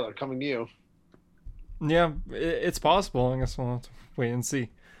Tom Taylor coming to you. Yeah, it's possible. I guess we'll have to wait and see.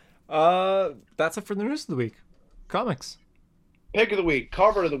 That's it for the news of the week. Comics. Pick of the week,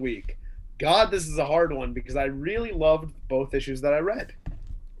 cover of the week. God, this is a hard one because I really loved both issues that I read.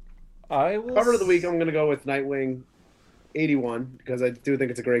 I will. Cover of the week, I'm gonna go with Nightwing 81 because I do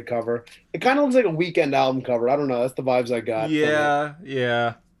think it's a great cover. It kind of looks like a Weekend album cover. I don't know. That's the vibes I got. from it.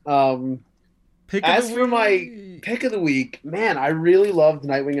 Yeah. Pick As of the for my week. pick of the week, man, I really loved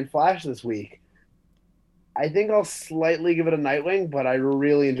Nightwing and Flash this week. I think I'll slightly give it a Nightwing, but I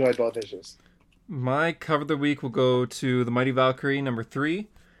really enjoyed both issues. My cover of the week will go to the Mighty Valkyrie #3.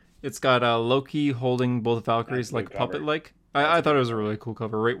 It's got Loki holding both Valkyries That's a like good cover. puppet-like. That's I a thought good it was a cover. really cool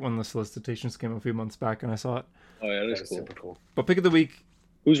cover. Right when the solicitations came a few months back, and I saw it. Oh yeah, That that's is cool. super cool. But pick of the week,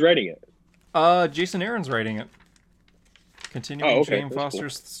 Who's writing it? Jason Aaron's writing it, continuing Oh, okay. Jane That's cool.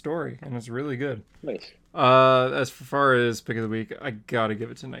 Foster's story, and it's really good. Nice. As far as pick of the week, I gotta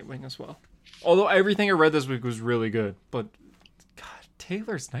give it to Nightwing as well. Although everything I read this week was really good, but God,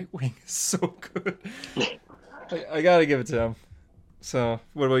 Taylor's Nightwing is so good. I gotta give it to him. So,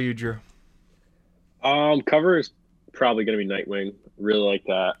 what about you, Drew? Cover is probably gonna be Nightwing. Really like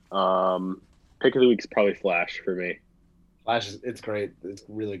that. Pick of the week is probably Flash for me. Flash, it's great. It's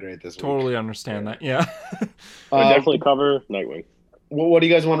really great this week. Totally understand that. Yeah. But definitely cover Nightwing. What do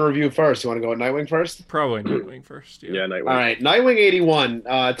you guys want to review first? You want to go with Nightwing first? Probably Nightwing first. Yeah, Nightwing. All right, Nightwing 81.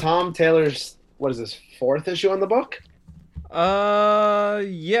 Tom Taylor's, what is this, 4th issue on the book?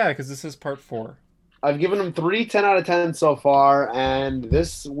 Yeah, because this is part 4. I've given him 3 10 out of 10 so far, and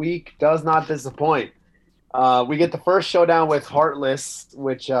this week does not disappoint. We get the first showdown with Heartless,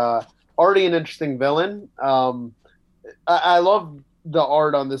 which already an interesting villain. I love the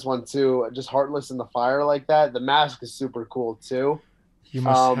art on this one too. Just Heartless in the fire like that. The mask is super cool too. You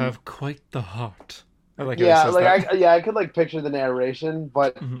must have quite the heart. I like how Yeah, he says like that. I could like picture the narration,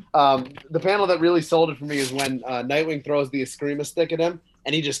 but the panel that really sold it for me is when Nightwing throws the Eskrima stick at him,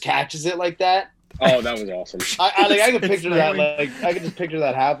 and he just catches it like that. Oh, that was awesome. I could It's picture that, Nightwing. like I could just picture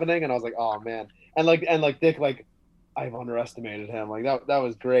that happening, and I was like, oh man, and like Dick, like I've underestimated him, like that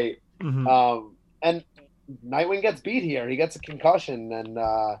was great. Mhm. And Nightwing gets beat here. He gets a concussion, and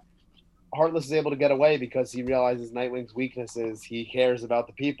Heartless is able to get away because he realizes Nightwing's weakness is he cares about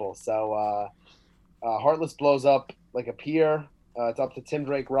the people. So Heartless blows up like a pier. It's up to Tim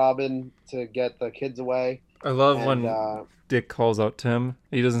Drake Robin to get the kids away. I love And, when Dick calls out Tim.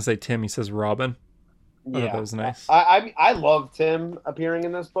 He doesn't say Tim, he says Robin. I thought Yeah, that was nice. I love Tim appearing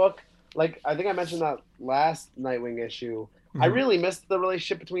in this book. Like I think I mentioned that last Nightwing issue. I Mhm. really missed the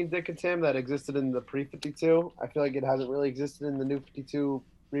relationship between Dick and Tim that existed in the pre-52. I feel like it hasn't really existed in the new 52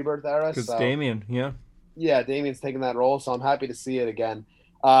 Rebirth era. Because So Damien, yeah. yeah, Damien's taking that role, so I'm happy to see it again.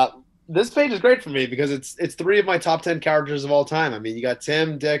 This page is great for me because it's 3 of my top 10 characters of all time. I mean, you got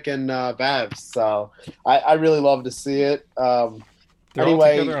Tim, Dick, and Babs, so I really love to see it. They're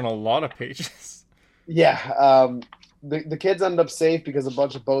Anyway- all together on a lot of pages. Yeah, the kids end up safe because a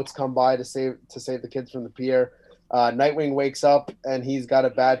bunch of boats come by to save the kids from the pier. Nightwing wakes up and he's got a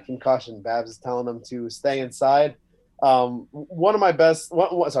bad concussion. Babs is telling him to stay inside. One of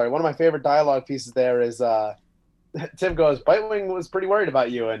my favorite dialogue pieces there is Tim goes, "Bitewing was pretty worried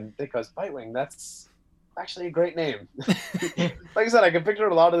about you," and Dick goes, "Bitewing, that's actually a great name." Like I said, I can picture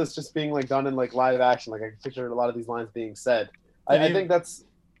a lot of this just being like done in like live action. Like I can picture a lot of these lines being said. I think that's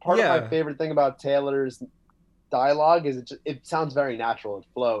part of my favorite thing about Taylor's dialogue is it sounds very natural. It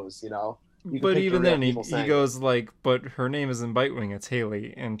flows, you know. You can But picture even real then, he people saying it. goes like, but her name isn't Bitewing, it's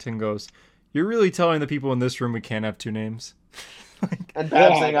Haley. And Tim goes, you're really telling the people in this room we can't have 2 names? And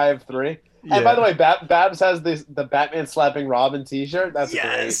Babs Yeah. saying I have 3. And by the way, Babs has the Batman slapping Robin T-shirt. That's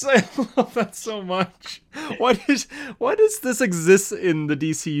yes, great. I love that so much. Why does this exist in the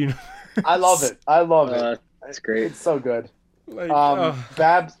DC universe? I love it. I love it. That's great. It's so good. Like,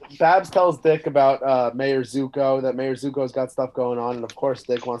 Babs tells Dick about Mayor Zuko, that Mayor Zuko's got stuff going on, and of course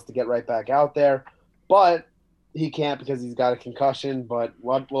Dick wants to get right back out there, but he can't because he's got a concussion. But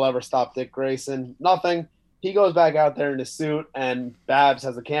what will ever stop Dick Grayson? Nothing. He goes back out there in his suit, and Babs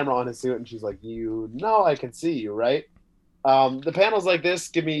has a camera on his suit, and she's like, "You know, I can see you, right?" The panels like this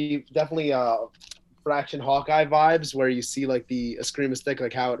give me definitely Fraction Hawkeye vibes, where you see like the Eskrima stick,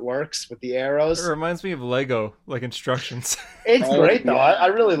 like how it works with the arrows. it reminds me of Lego, like instructions. It's great though. I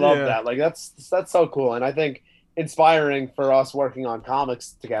really love Yeah. that. Like that's so cool, and I think inspiring for us working on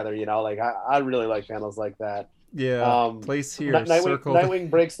comics together. You know, like I really like panels like that. Yeah, place here, circle. Nightwing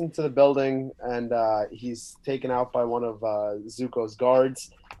breaks into the building, and he's taken out by one of Zuko's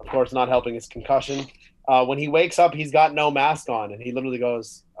guards. Of course, not helping his concussion. When he wakes up, he's got no mask on, and he literally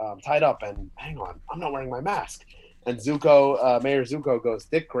goes, tied up, and hang on, I'm not wearing my mask. And Mayor Zuko goes,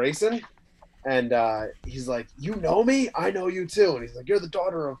 Dick Grayson? And he's like, you know me? I know you too. And he's like, you're the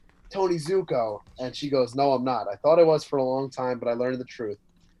daughter of Tony Zuko. And she goes, no, I'm not. I thought I was for a long time, but I learned the truth.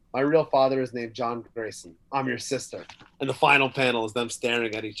 My real father is named John Grayson. I'm your sister. And the final panel is them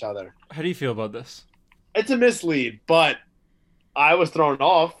staring at each other. How do you feel about this? It's a mislead, but I was thrown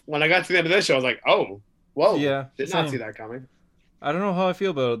off. When I got to the end of this show, I was like, oh, whoa. Yeah, Did same. not see that coming. I don't know how I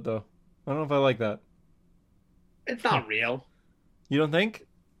feel about it though. I don't know if I like that. It's not real. You don't think?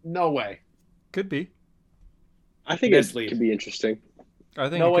 No way. Could be. I think Mislead. it could be interesting. I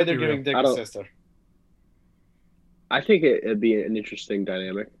think No it way could they're be real. giving Dick I a don't- sister. I think it'd be an interesting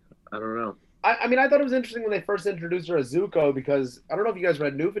dynamic. I don't know. I mean, I thought it was interesting when they first introduced her as Zuko because I don't know if you guys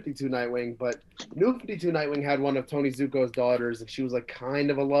read New 52 Nightwing, but New 52 Nightwing had one of Tony Zuko's daughters, and she was like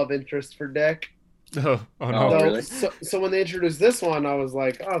kind of a love interest for Dick. Oh Oh, no. So, really? so when they introduced this one, I was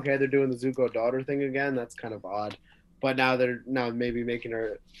like, oh, okay, they're doing the Zuko daughter thing again. That's kind of odd. But now they're maybe making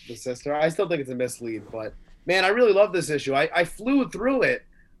her the sister. I still think it's a mislead, but man, I really love this issue. I flew through it.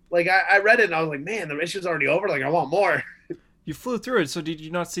 Like I read it and I was like, man, the issue's already over. Like I want more. You flew through it, so did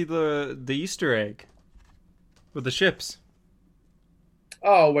you not see the Easter egg with the ships?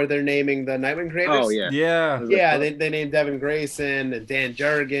 Oh, where they're naming the Nightwing creators? Oh yeah. Yeah. Yeah, they named Devin Grayson and Dan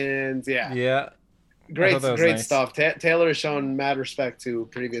Jurgens. Yeah. Yeah. Great, thought that was great nice. stuff. Taylor has shown mad respect to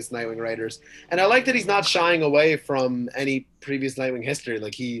previous Nightwing writers, and I like that he's not shying away from any previous Nightwing history.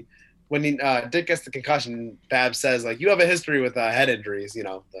 Like when Dick gets the concussion, Babs says like, "You have a history with head injuries." You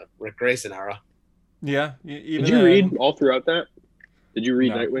know, the Rick Grayson era. Yeah. Even Did you read all throughout that? Did you read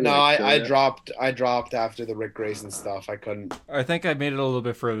No. Nightwing? No, like, I throughout that? dropped. I dropped after the Rick Grayson stuff. I couldn't. I think I made it a little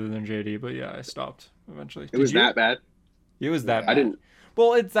bit further than JD, but yeah, I stopped eventually. It was Did you? that bad. It was that I bad. I didn't.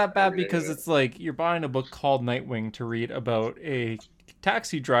 Well, it's that bad read because it. it's like you're buying a book called Nightwing to read about a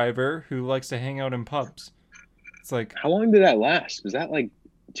taxi driver who likes to hang out in pubs. It's like How long did that last? Was that like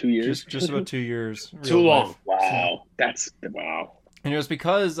 2 years? just about 2 years. Too real long. life. Wow, that's wow. And it was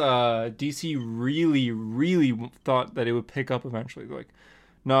because DC really thought that it would pick up eventually. They're like,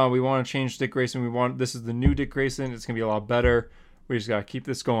 no, we want to change Dick Grayson. This is the new Dick Grayson. It's gonna be a lot better. We just gotta keep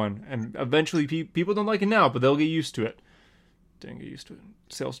this going. And eventually, people don't like it now, but they'll get used to it. Didn't get used to it.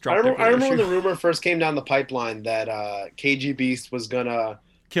 Sales I dropped. remember, every when issue. the rumor first came down the pipeline that KG Beast was gonna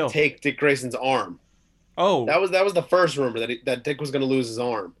Kill. take Dick Grayson's arm. Oh, That was the first rumor that Dick was gonna lose his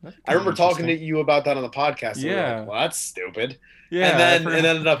arm. that'd be I remember talking to interesting. you about that on the podcast. And we were Yeah. like, well, that's stupid. Yeah, and then I've heard- it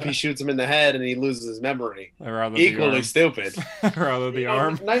ended up he shoots him in the head and he loses his memory. I'd rather Equally the stupid. arm. Rather the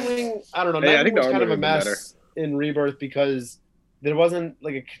arm. Nightwing, I don't know. Hey, I Nightwing think the was arm kind of a would've been mess in Rebirth because there wasn't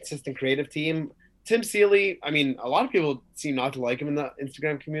like a consistent creative team. Tim Seeley, I mean, a lot of people seem not to like him in the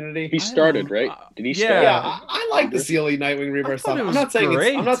Instagram community. He started, right? Did he start? Yeah, I like the Seeley Nightwing Rebirth thought stuff. it I'm was not saying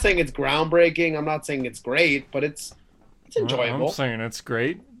great. I'm not saying it's groundbreaking. I'm not saying it's great, but it's enjoyable. I'm saying it's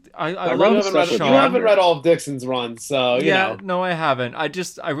great. I I love love stuff with Sean. You haven't read all of Dixon's runs, so you Yeah, know. no, I haven't.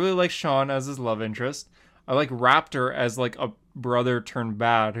 I really like Sean as his love interest. I like Raptor as like a brother turned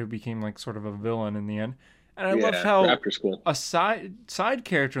bad who became like sort of a villain in the end. And I loved how Raptor School. a side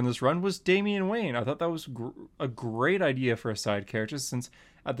character in this run was Damian Wayne. I thought that was a great idea for a side character since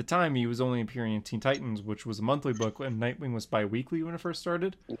at the time he was only appearing in Teen Titans, which was a monthly book, and Nightwing was bi-weekly when it first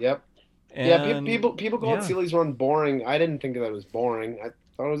started. Yep. And, People called yeah. Seeley's run boring. I didn't think that it was boring. I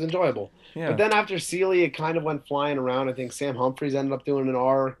thought it was enjoyable. Yeah. But then after Seeley, it kind of went flying around. I think Sam Humphries ended up doing an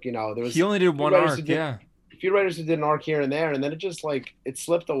arc. You know, there was He only did one writers arc, who did- yeah. a few writers who did an arc here and there, and then it just like it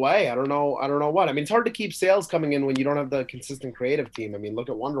slipped away. I don't know what. I mean, it's hard to keep sales coming in when you don't have the consistent creative team. I mean, look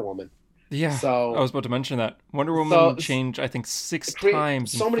at Wonder Woman. Yeah, So I was about to mention that. Wonder Woman So- changed, I think, six crea-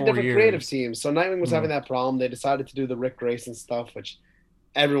 times so in many 4 different years. creative teams. So Nightwing was Mhm. having that problem. They decided to do the Rick Grayson stuff, which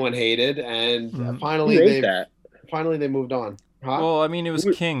everyone hated, and Mhm. finally Who they wrote that? moved on. Huh? Well, I mean, it was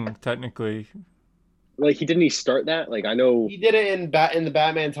Who- King, technically. Like he start that? Like I know. He did it in the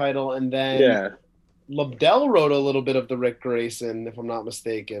Batman title, and then Yeah. Lobdell wrote a little bit of the Rick Grayson, if I'm not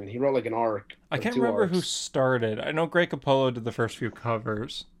mistaken. He wrote like an arc. I or can't 2 remember who arcs. started. I know Greg Capullo did the first few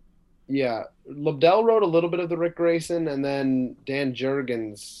covers. Yeah, Lobdell wrote a little bit of the Rick Grayson, and then Dan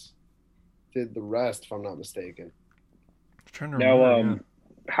Jurgens did the rest, if I'm not mistaken. I'm trying to Now, remember.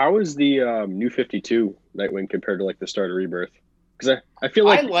 how is the New 52 Nightwing compared to like the start of Rebirth? Because I feel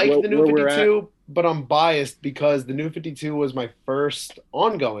like I like the New where we're at- 52, but I'm biased because the New 52 was my first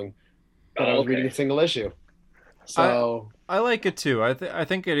ongoing that I was okay. reading a single issue. So I like it too. I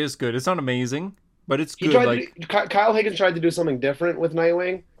think it is good. It's not amazing, but it's he good. tried. Like, Kyle Higgins tried to do something different with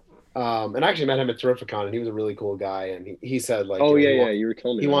Nightwing, and I actually met him at Terrificon, and he was a really cool guy. And he said like, Oh you know, yeah, you were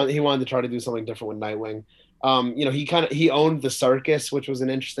telling me. he wanted to try to do something different with Nightwing. You know, he owned the circus, which was an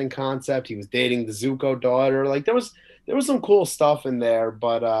interesting concept. He was dating the Zuko daughter. Like there was some cool stuff in there,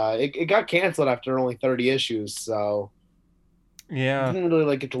 but it got canceled after only 30 issues, so yeah. didn't really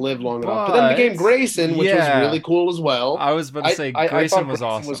like get to live long enough. But then it became But, Grayson, which yeah. was really cool as well. I was about to say I Grayson thought was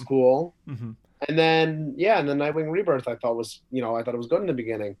awesome. was cool. Mhm. And then Nightwing Rebirth I thought was, I thought it was good in the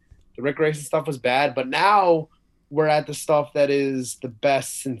beginning. The Rick Grayson stuff was bad, but now we're at the stuff that is the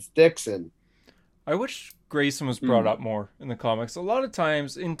best since Dixon. I wish Grayson was brought up more in the comics. A lot of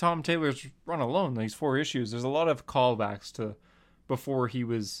times in Tom Taylor's run alone, these 4 issues, there's a lot of callbacks to before he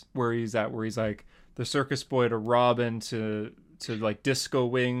was where he's at, where he's like the circus boy to Robin to like Disco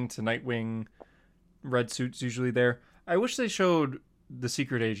Wing to Nightwing. Red suit's usually there. I wish they showed the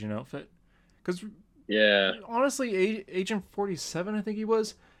secret agent outfit, because honestly, Agent 47, I think he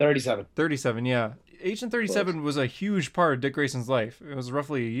was 37. Yeah, Agent 37 was a huge part of Dick Grayson's life. It was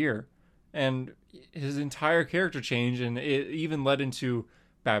roughly a year, and his entire character changed, and it even led into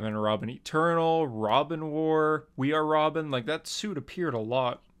Batman and Robin Eternal, Robin War, We Are Robin. Like, that suit appeared a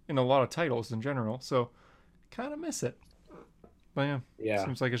lot in a lot of titles in general, so kind of miss it. But yeah,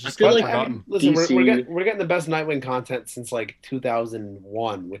 seems like it's just got forgotten. Listen, we're getting the best Nightwing content since like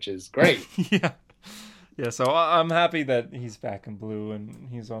 2001, which is great. Yeah. So I'm happy that he's back in blue and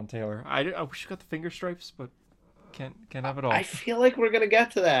he's on Taylor. I wish you got the finger stripes, but can't have it all. I feel like we're gonna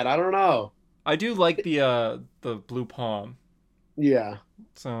get to that. I don't know. I do like the blue palm. Yeah.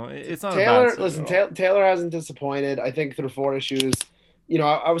 So it's not Taylor. a bad Listen, Taylor hasn't disappointed. I think through 4 issues. You know,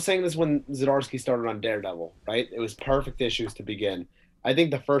 I was saying this when Zdarsky started on Daredevil, right? It was perfect issues to begin. I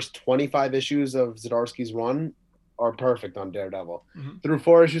think the first 25 issues of Zdarsky's run are perfect on Daredevil. Through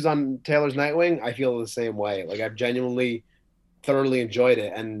 4 issues on Taylor's Nightwing, I feel the same way. Like, I've genuinely, thoroughly enjoyed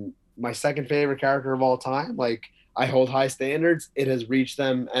it. And my second favorite character of all time, like, I hold high standards. It has reached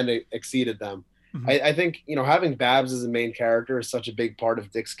them and it exceeded them. I think, you know, having Babs as a main character is such a big part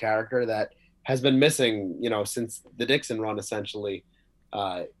of Dick's character that has been missing, you know, since the Dixon run, essentially.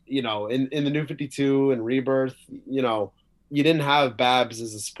 You know, in the New 52 and Rebirth, you know, you didn't have Babs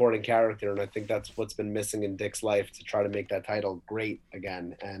as a supporting character, and I think that's what's been missing in Dick's life to try to make that title great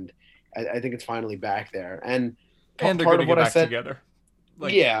again. And I think it's finally back there. And they're part of what I said together.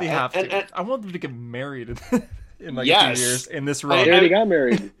 Like, yeah, they have to. and I want them to get married in like yes. 2 years in this run. They already got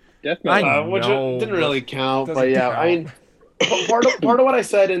married. Definitely. Which didn't really count, but yeah, count. I mean, part of what I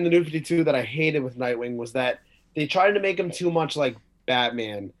said in the New 52 that I hated with Nightwing was that they tried to make him too much like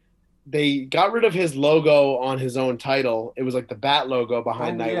Batman. They got rid of his logo on his own title. It was like the Bat logo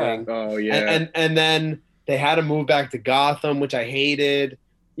behind Nightwing. Yeah. Oh yeah. And then they had to move back to Gotham, which I hated.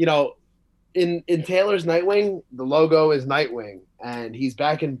 You know, in Taylor's Nightwing, the logo is Nightwing, and he's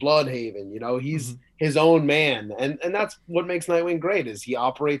back in Bloodhaven. You know, he's his own man, and that's what makes Nightwing great. Is he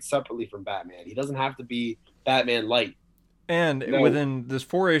operates separately from Batman. He doesn't have to be Batman light. And within this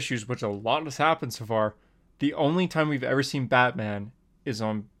 4 issues, which a lot has happened so far, the only time we've ever seen Batman is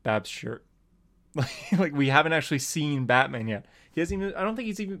on Babs' shirt. Like, we haven't actually seen Batman yet. He hasn't even, I don't think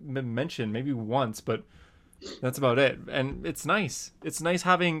he's even been mentioned, maybe once, but that's about it. And it's nice. It's nice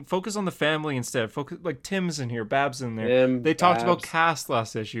having focus on the family instead. Focus, like, Tim's in here, Babs in there. They talked about Cast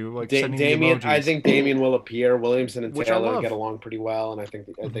last issue, like sending Damien. emojis. I think Damien will appear. Williamson and Which I Taylor love. get along pretty well, and I think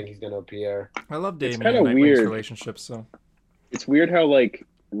he's going to appear. I love Damien kinda and Nightwing's weird. relationship. So It's weird how, like,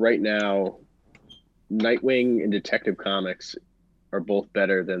 right now, Nightwing and Detective Comics are both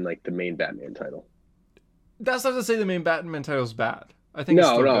better than, like, the main Batman title. that's not to say the main Batman title is bad. I think it's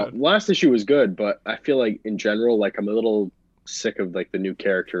still good. Last issue was good, but I feel like in general, like, I'm a little sick of, like, the new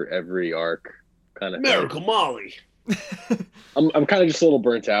character every arc kind of Miracle Molly. I'm kind of just a little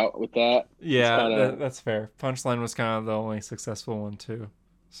burnt out with that. Yeah, that's fair. Punchline was kind of the only successful one too.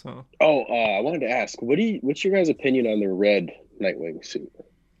 So. I wanted to ask, what's your guys' opinion on the red Nightwing suit?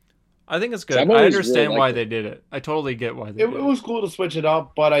 I think it's good. I've I always understand really why liked they did it. I totally get why they It did it. was cool to switch it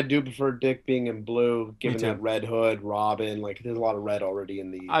up, but I do prefer Dick being in blue, given too. that Red Hood, Robin. Like, there's a lot of red already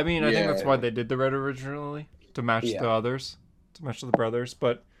in the. I mean, I think that's Yeah. why they did the red originally, to match the others, to match the brothers.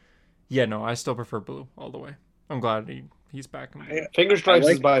 But yeah, no, I still prefer blue all the way. I'm glad he's back in blue. Finger Stripes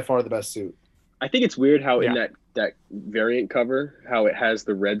is by far the best suit. I think it's weird how in that variant cover, how it has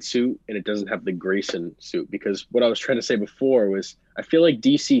the red suit and it doesn't have the Grayson suit. Because what I was trying to say before was, I feel like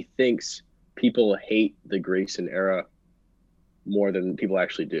DC thinks people hate the Grayson era more than people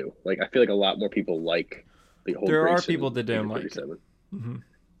actually do. Like, I feel like a lot more people like the whole. There Grayson are people that didn't like it. 37.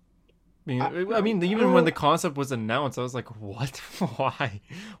 Mm-hmm. I mean, even when the concept was announced, I was like, "What? Why?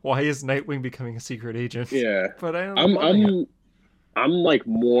 Why is Nightwing becoming a secret agent?" Yeah, but I'm like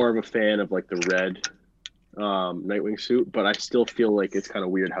more of a fan of like the red Nightwing suit, but I still feel like it's kind of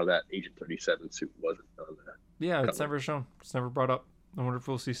weird how that Agent 37 suit wasn't on that. Yeah, it's never shown. It's never brought up. I wonder if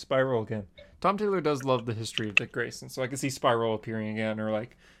we'll see Spiral again. Tom Taylor does love the history of Dick Grayson, so I can see Spiral appearing again, or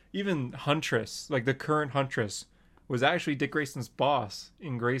like even Huntress, like the current Huntress, was actually Dick Grayson's boss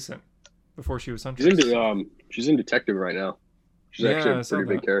in Grayson before she was Huntress. She's in Detective right now. She's actually a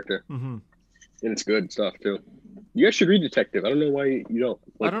pretty big character, and it's good stuff too. You guys should read Detective. I don't know why you don't.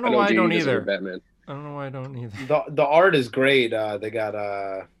 Like, I don't know why I don't either. Batman. I don't know why I don't either. The art is great. They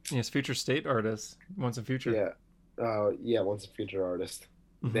got Yes, future state artist. Once a future. Yeah. Once a future artist.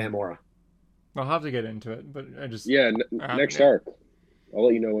 Mhm. Dan Mora. I'll have to get into it, but I just next arc. I'll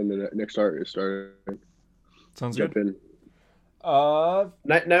let you know when the next arc is starting. Sounds Jump good. in.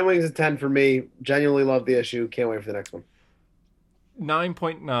 Nightwing's a 10 for me. Genuinely love the issue. Can't wait for the next one.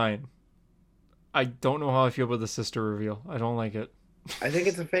 9.9. I don't know how I feel about the sister reveal. I don't like it. I think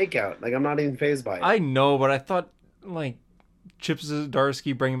it's a fake out. Like, I'm not even phased by it. I know, but I thought like Chip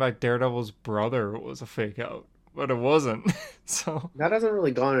Zdarsky bringing back Daredevil's brother was a fake out, but it wasn't. So that hasn't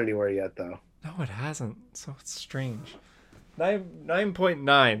really gone anywhere yet, though. no, it hasn't. So it's strange.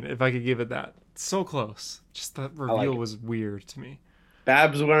 9.9, if I could give it that. So close. Just that reveal was weird to me.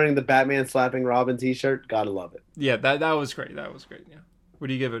 Babs wearing the Batman slapping Robin t-shirt. Gotta love it. Yeah, that was great. That was great. Yeah. What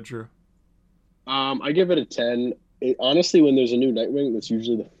do you give it, Drew? I give it a 10. Honestly, when there's a new Nightwing, that's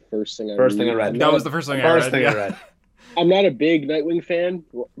usually the first thing I read. That was the first thing I read. I'm not a big Nightwing fan,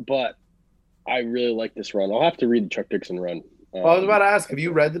 but I really like this run. I'll have to read the Chuck Dixon run. I was about to ask, have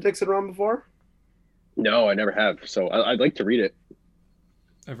you read the Dixon run before? No, I never have. So I'd like to read it.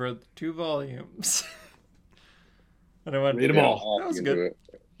 I've read 2 volumes. And I went, read them all. That was good.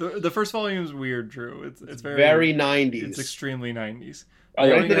 The first volume is weird, Drew. It's very 90s. It's extremely 90s. I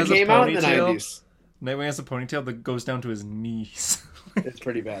like that it came out in the 90s. Nightwing has a ponytail that goes down to his knees. It's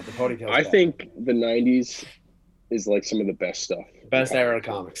pretty bad. The ponytail. I think the 90s is like some of the best stuff. Best era of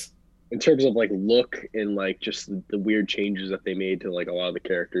comics. In terms of like look and like just the weird changes that they made to like a lot of the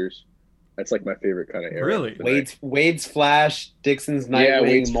characters. That's like my favorite kind of era. Really? Wade's Flash, Dixon's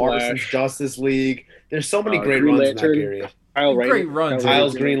Nightwing, Morrison's Justice League. There's so many great Green runs Lantern, in that period. Great runs.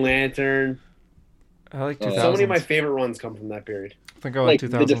 Kyle's Green Lantern. I like 2000s. So many of my favorite runs come from that period. I think I like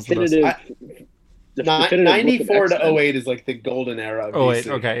 2000s. The 94 to 08 is like the golden era of DC. 08,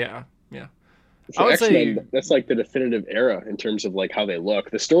 okay, yeah. So X-Men, that's like the definitive era in terms of like how they look.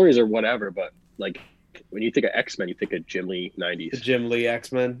 The stories are whatever, but like when you think of X-Men, you think of Jim Lee 90s. The Jim Lee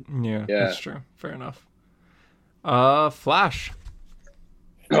X-Men. Yeah, that's true. Fair enough. Flash.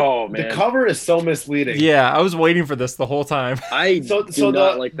 Oh man, the cover is so misleading. Yeah, I was waiting for this the whole time.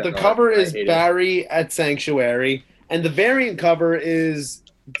 The cover is Barry at Sanctuary, and the variant cover is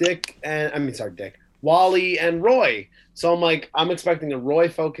Wally and Roy. So I'm expecting a Roy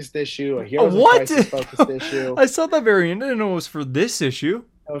focused issue, a Heroes of Crisis focused issue. I saw that variant. I didn't know it was for this issue.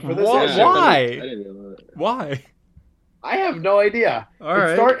 For this issue. Why? I didn't know that. Why? I have no idea. All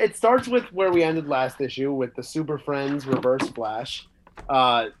right. It starts with where we ended last issue with the Super Friends Reverse Flash.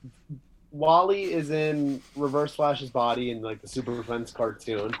 Wally is in Reverse Flash's body in like the Super Friends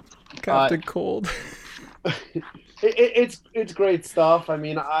cartoon. Captain Cold. It's great stuff. I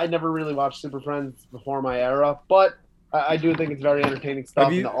mean, I never really watched Super Friends before my era, but I do think it's very entertaining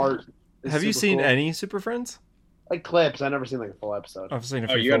stuff. And the art. Have you seen cool. any Super Friends? Like clips. I've never seen like a full episode. I've seen a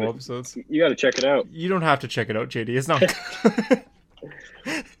few full episodes. You got to check it out. You don't have to check it out, JD. It's not.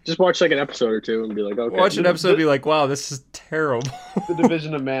 Just watch like an episode or two and be like, okay. Watch an episode and be like, wow, this is terrible. The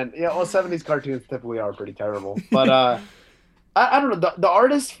Division of Man. Yeah, well, 70s cartoons typically are pretty terrible. But I don't know. The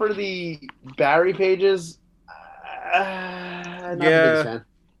artist for the Barry pages, not a big fan.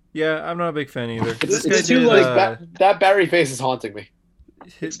 Yeah, I'm not a big fan either. It's too that Barry face is haunting me.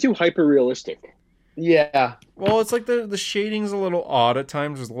 It's too hyper realistic. Yeah. Well, it's like the shading's a little odd at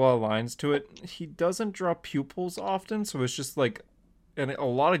times. There's a lot of lines to it. He doesn't draw pupils often, so it's just like a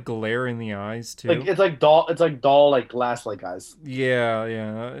lot of glare in the eyes too. Like it's like doll like glass like eyes.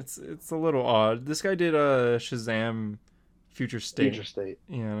 Yeah. It's a little odd. This guy did a Shazam Future State.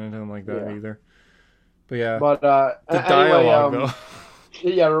 Yeah, and I didn't like that either. But yeah. But the dialogue though.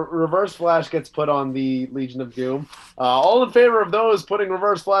 Yeah, Reverse Flash gets put on the Legion of Doom. All in favor of those putting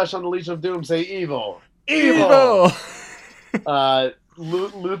Reverse Flash on the Legion of Doom say evil. Evil!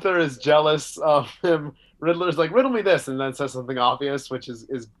 Luthor is jealous of him. Riddler's like, riddle me this, and then says something obvious, which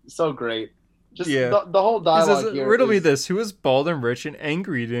is so great. Just the whole dialogue says, here. Riddle me this. Who is bald and rich and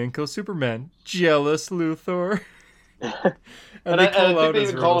angry didn't kill Superman? Jealous Luthor. And I think they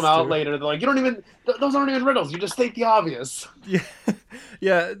even call him out later. They're like, those aren't even riddles. You just state the obvious.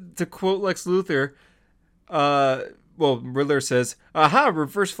 Yeah. To quote Lex Luthor, Riddler says, "Aha!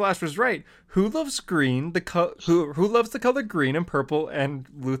 Reverse Flash was right. Who loves green? Who loves the color green and purple?" And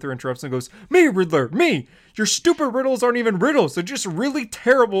Luthor interrupts and goes, "Me, Riddler, me. Your stupid riddles aren't even riddles. They're just really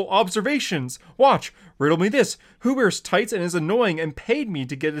terrible observations. Watch. Riddle me this. Who wears tights and is annoying and paid me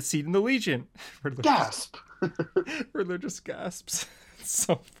to get a seat in the Legion?" Riddler Gasp. Riddler just gasps. It's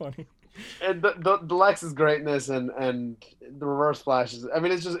so funny. And the Lex's greatness and the Reverse Flash is, I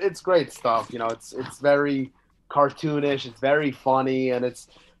mean, it's great stuff. It's very cartoonish. It's very funny, and it's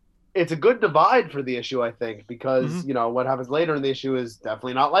it's a good divide for the issue, I think, because Mhm. you know what happens later in the issue is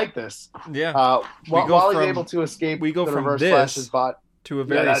definitely not like this. Yeah. While he's able to escape we go the from Reverse this Flash's bot. to a Yeah,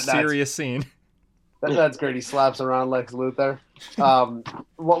 very that's serious scene. that's great. He slaps around Lex Luthor.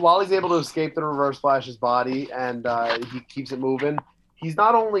 While he's able to escape the Reverse Flash's body and he keeps it moving, he's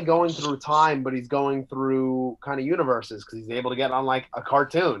not only going through time, but he's going through kind of universes because he's able to get on like a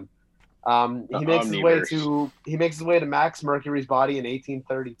cartoon. He makes his way to Max Mercury's body in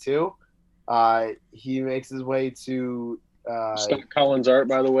 1832. He makes his way to Scott Collins art,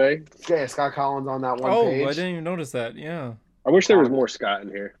 by the way. yeah, Scott Collins on that one Oh, page. I didn't even notice that. Yeah. I wish there was more Scott in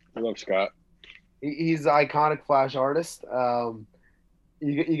here. I love Scott. He's an iconic Flash artist.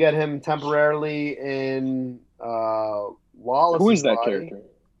 You get him temporarily in Wallace. Who is that character?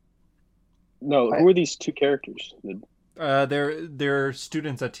 No, who are these two characters? They're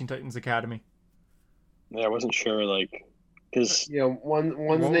students at Teen Titans Academy. Yeah, I wasn't sure, like, because you know,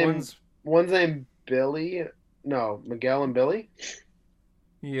 one's named Billy. No, Miguel and Billy.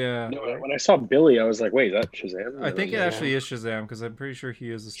 Yeah. No, when I saw Billy, I was like, wait, is that Shazam? I think it actually is Shazam because I'm pretty sure he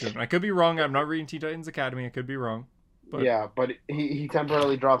is a student. I could be wrong. I'm not reading Teen Titans Academy. I could be wrong. But... Yeah, but he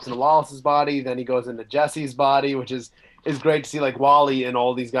temporarily drops into Wallace's body, then he goes into Jesse's body, which is great to see, like Wally in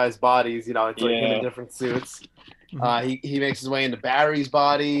all these guys' bodies. You know, it's like him in different suits. He makes his way into Barry's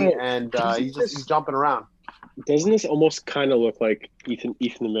body, and he's jumping around. Doesn't this almost kind of look like Ethan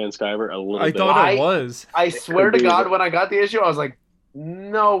the Man Skyver a little bit? I thought it was. I swear to God, when I got the issue, I was like,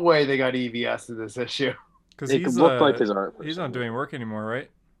 no way they got EVS in this issue. Because it looked like his art. He's not doing work anymore, right?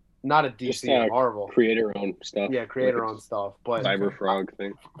 Not a DC or Marvel. Creator-owned stuff. Yeah, creator-owned stuff. But Cyberfrog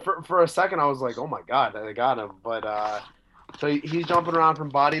thing. For a second, I was like, oh my God, they got him. But so he's jumping around from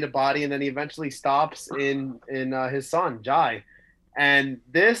body to body, and then he eventually stops in his son, Jai. And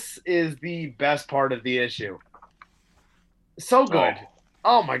this is the best part of the issue. So good.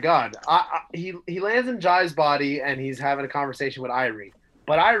 Oh my God. He lands in Jai's body, and he's having a conversation with Irie.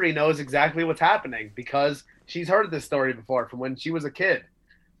 But Irie knows exactly what's happening because she's heard this story before from when she was a kid.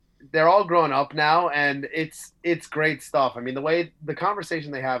 They're all grown up now, and it's great stuff. I mean, the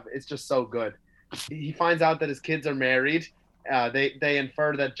conversation they have, it's just so good. He finds out that his kids are married. They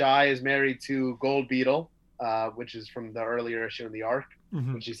infer that Jai is married to Gold Beetle, which is from the earlier issue in the arc.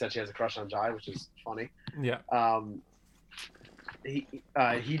 Mm-hmm. When she said she has a crush on Jai, which is funny. Yeah.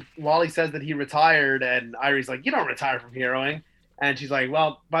 Wally says that he retired, and Irie's like, "You don't retire from heroing." And she's like,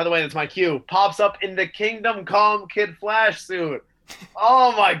 "Well, by the way, that's my cue." Pops up in the Kingdom Come Kid Flash suit.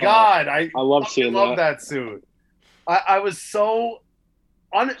 Oh my God! I love seeing that suit. I was so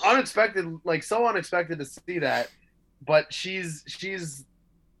unexpected, like so unexpected to see that. But she's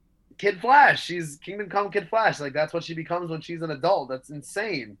Kid Flash. She's Kingdom Come Kid Flash. Like that's what she becomes when she's an adult. That's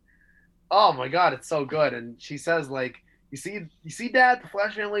insane. Oh my God, it's so good. And she says, like, you see, Dad, the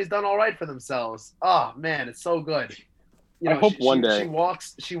Flash family has done all right for themselves. Oh man, it's so good. You know, I hope one day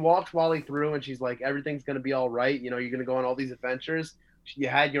she walks Wally through, and she's like, everything's gonna be all right. You know, you're gonna go on all these adventures. You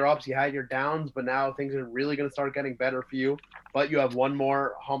had your ups, you had your downs, but now things are really gonna start getting better for you. But you have one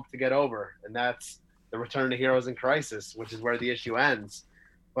more hump to get over, and that's the return to Heroes in Crisis, which is where the issue ends.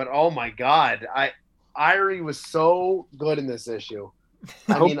 But oh my God, Irie was so good in this issue.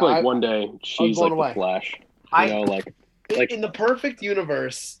 I hope one day she's like the Flash. You know, like in the perfect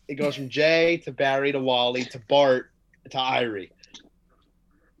universe, it goes from Jay to Barry to Wally to Bart to Irie.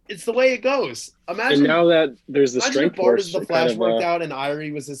 It's the way it goes. Imagine. And now that there's the strength Bart force, is the Flash worked out, and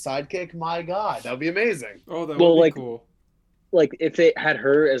Irie was his sidekick. My God, that would be amazing. Oh, that would be cool. Like if they had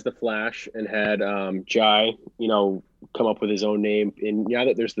her as the Flash and had Jai, you know, come up with his own name, and now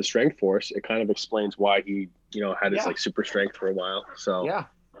that there's the strength force, it kind of explains why he, you know, had his like super strength for a while. So yeah,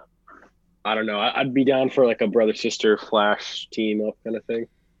 I don't know. I'd be down for like a brother sister Flash team up kind of thing.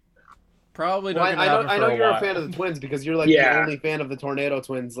 Probably not. I know you're a fan of the twins because you're like the only fan of the Tornado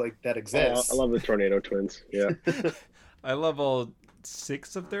Twins like that exists. I love the Tornado Twins. Yeah, I love all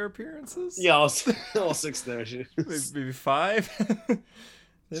 6 of their appearances. Yeah, all 6 there. Maybe 5.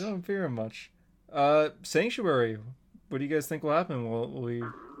 They don't appear much. Sanctuary. What do you guys think will happen? Will we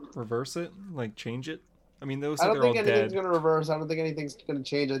reverse it? Like change it? I mean, those. I don't think anything's going to reverse. I don't think anything's going to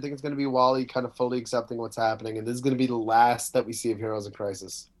change. I think it's going to be Wally kind of fully accepting what's happening, and this is going to be the last that we see of Heroes in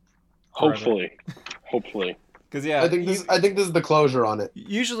Crisis. Hopefully. Because I think this is the closure on it.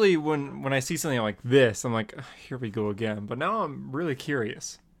 Usually, when I see something like this, I'm like, here we go again. But now I'm really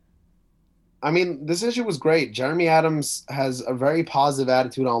curious. I mean, this issue was great. Jeremy Adams has a very positive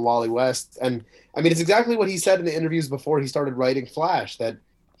attitude on Wally West, and I mean, it's exactly what he said in the interviews before he started writing Flash. That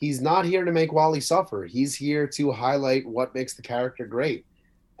he's not here to make Wally suffer. He's here to highlight what makes the character great,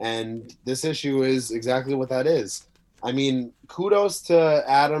 and this issue is exactly what that is. I mean, kudos to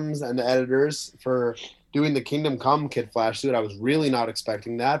Adams and the editors for doing the Kingdom Come Kid Flash suit. I was really not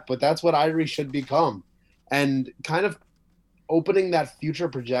expecting that, but that's what Irie should become. And kind of opening that future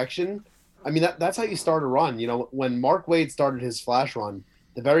projection. I mean, that's how you start a run. You know, when Mark Waid started his Flash run,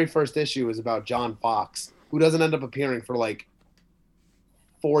 the very first issue is about John Fox, who doesn't end up appearing for like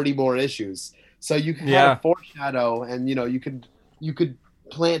 40 more issues. So you can kind of foreshadow, and you could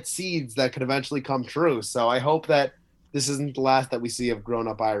plant seeds that could eventually come true. So I hope that this isn't the last that we see of grown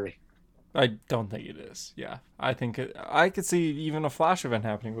up Irie. I don't think it is. Yeah, I think I could see even a Flash event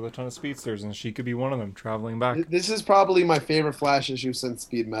happening with a ton of speedsters, and she could be one of them traveling back. This is probably my favorite Flash issue since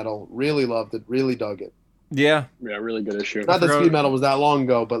Speed Metal. Really loved it. Really dug it. Yeah, really good issue. Not that Speed Metal was that long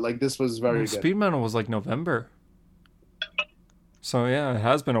ago, but like this was very good. Speed Metal was like November. So yeah, it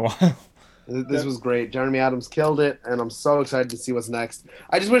has been a while. This was great. Jeremy Adams killed it, and I'm so excited to see what's next.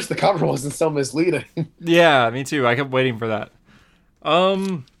 I just wish the cover wasn't so misleading. Yeah, me too. I kept waiting for that.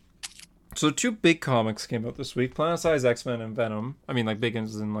 So 2 big comics came out this week: Planet Size X-Men and Venom. I mean, like big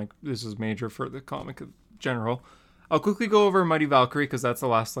as in like this is major for the comic in general. I'll quickly go over Mighty Valkyrie because that's the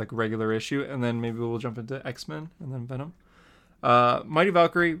last like regular issue, and then maybe we'll jump into X-Men and then Venom. Mighty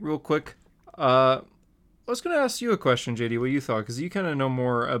Valkyrie, real quick. I was going to ask you a question, JD, what you thought, because you kind of know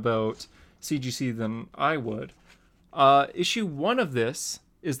more about CGC than I would. Issue 1 of this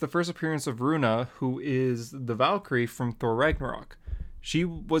is the first appearance of Runa, who is the Valkyrie from Thor Ragnarok. She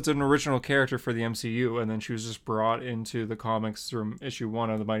was an original character for the MCU, and then she was just brought into the comics from issue 1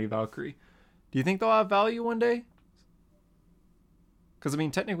 of the Mighty Valkyrie. Do you think they'll have value one day? Because, I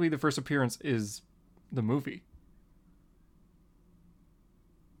mean, technically the first appearance is the movie.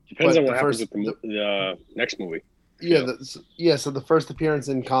 Depends on what happens with the next movie. Yeah, so the first appearance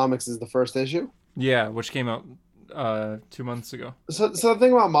in comics is the first issue? Yeah, which came out 2 months ago. So the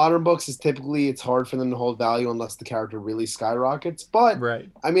thing about modern books is typically it's hard for them to hold value unless the character really skyrockets. But, right.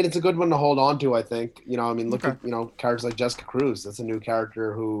 I mean, it's a good one to hold on to, I think. Look at, characters like Jessica Cruz. That's a new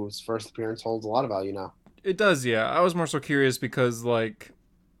character whose first appearance holds a lot of value now. It does, yeah. I was more so curious because, like,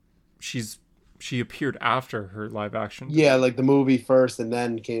 she appeared after her live action. Yeah, like the movie first and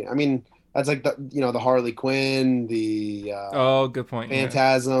then came. I mean, that's like the Harley Quinn, the good point.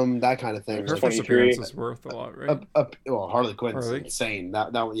 Phantasm, that kind of thing. Her first appearance is worth a lot, right? Well, Harley Quinn's insane.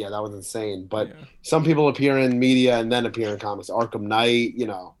 That was insane. But some people appear in media and then appear in comics. Arkham Knight,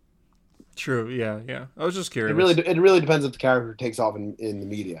 True. Yeah. I was just curious. It really depends if the character takes off in the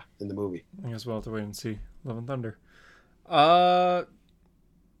media, in the movie. I guess we'll have to wait and see. Love and Thunder. That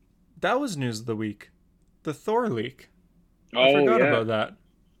was news of the week. The Thor leak. I forgot about that.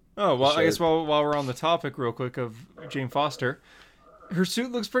 Oh, well, I guess while we're on the topic real quick of Jane Foster, her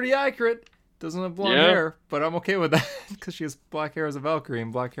suit looks pretty accurate. Doesn't have blonde hair, but I'm okay with that because she has black hair as a Valkyrie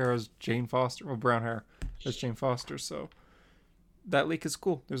and black hair as Jane Foster, or brown hair as Jane Foster, so that leak is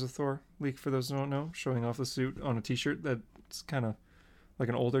cool. There's a Thor leak, for those who don't know, showing off the suit on a t-shirt that's kind of like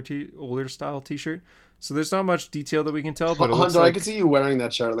an older style t-shirt. So there's not much detail that we can tell, but it looks Hunter, I could see you wearing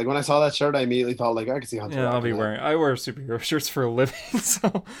that shirt. Like when I saw that shirt, I immediately thought like I could see Hunter. Yeah, I'll be wearing. I wear superhero shirts for a living,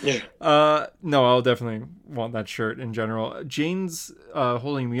 so no, I'll definitely want that shirt in general. Jane's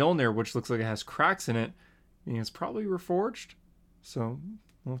holding Mjolnir, which looks like it has cracks in it. I mean, it's probably reforged, so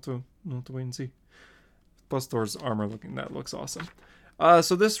we'll have to wait and see. Plus Thor's armor that looks awesome.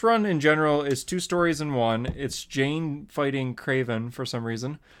 So this run in general is 2 stories in one. It's Jane fighting Kraven for some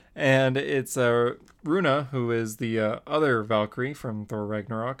reason, and it's Runa, who is the other Valkyrie from Thor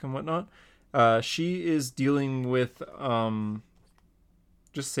Ragnarok and whatnot. She is dealing with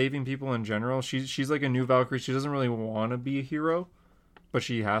just saving people in general. She's like a new Valkyrie. She doesn't really want to be a hero, but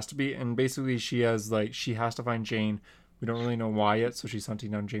she has to be. And basically, she has to find Jane. We don't really know why yet, so she's hunting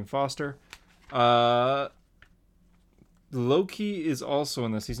down Jane Foster. Loki is also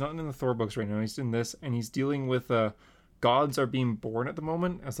in this. He's not in the Thor books right now. He's in this, and he's dealing with gods are being born at the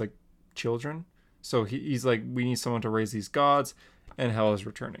moment as like children. So he's like, we need someone to raise these gods, and Hel is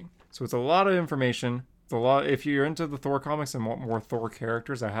returning. So it's a lot of information. It's a lot. If you're into the Thor comics and want more Thor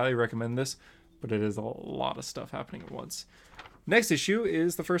characters, I highly recommend this. But it is a lot of stuff happening at once. Next issue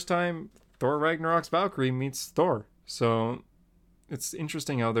is the first time Thor Ragnarok's Valkyrie meets Thor. So it's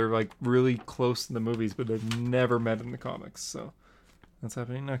interesting how they're like really close in the movies, but they've never met in the comics. So that's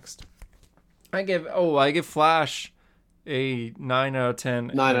happening next. I give Flash a 9 out of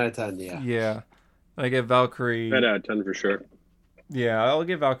 10. 9 out of 10, yeah. Yeah. I give Valkyrie 10 out of 10 for sure. Yeah, I'll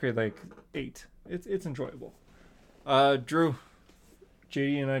give Valkyrie like 8. It's enjoyable. Drew,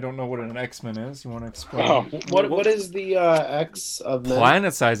 JD and I don't know what an X-Men is. You want to explain? Oh, what is the X of men?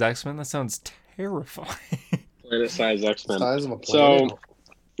 Planet-size X-Men? That sounds terrifying. Planet-size X-Men. Size of a planet. So,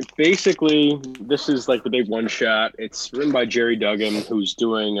 Basically, this is like the big one shot. It's written by Jerry Duggan, who's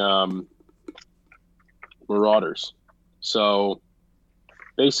doing Marauders. So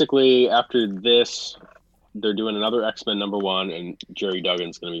basically, after this, they're doing another X-Men #1, and Jerry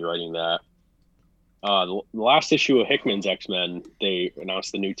Duggan's going to be writing that. The last issue of Hickman's X-Men, they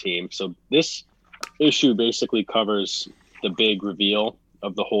announced the new team. So this issue basically covers the big reveal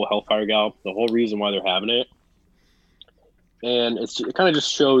of the whole Hellfire Gala, the whole reason why they're having it. And it kind of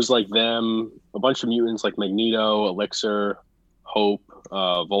just shows like them, a bunch of mutants like Magneto, Elixir, Hope,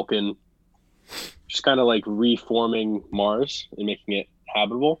 Vulcan, just kind of like reforming Mars and making it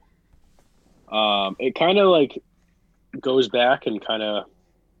habitable. It kind of like goes back and kind of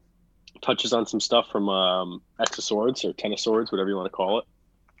touches on some stuff from X of Swords or Ten of Swords, whatever you want to call it.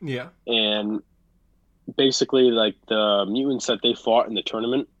 Yeah. And basically, like the mutants that they fought in the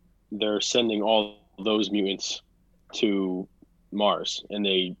tournament, they're sending all those mutants to Mars, and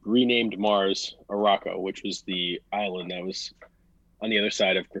they renamed Mars Arakko, which was the island that was on the other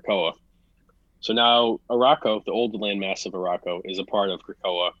side of Krakoa. So now Arakko, the old landmass of Arakko, is a part of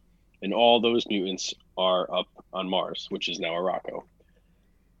Krakoa, and all those mutants are up on Mars, which is now Arakko.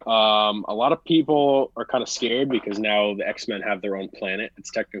 A lot of people are kind of scared because now the X-Men have their own planet.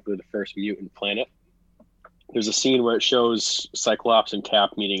 It's technically the first mutant planet. There's a scene where it shows Cyclops and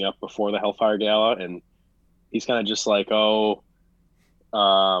Cap meeting up before the Hellfire Gala, and he's kind of just like, we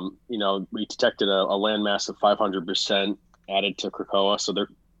detected a landmass of 500% added to Krakoa. So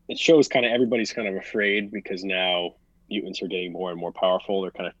it shows kind of everybody's kind of afraid because now mutants are getting more and more powerful.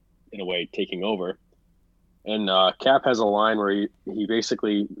 They're kind of, in a way, taking over. And Cap has a line where he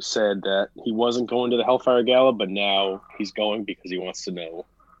basically said that he wasn't going to the Hellfire Gala, but now he's going because he wants to know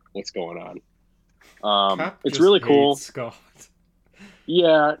what's going on. It's really cool. Scott.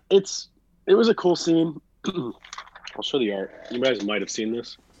 Yeah, it was a cool scene. I'll show the art. You guys might have seen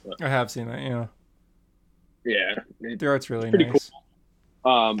this. I have seen that, yeah. Yeah. The art's really pretty nice.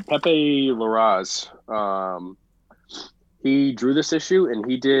 Cool. Pepe Larraz, he drew this issue, and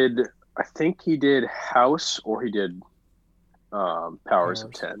I think he did House, or he did Powers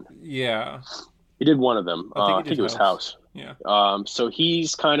of 10. Yeah. He did one of them. I think it was House. Yeah. So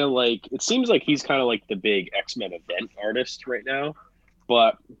he's kind of like, it seems like he's kind of like the big X-Men event artist right now.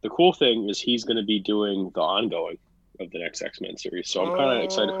 But the cool thing is he's going to be doing the ongoing of the next X-Men series. So I'm kind of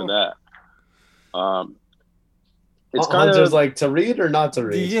excited for that. It's kind of like to read or not to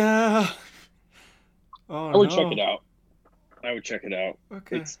read. Yeah. I would check it out.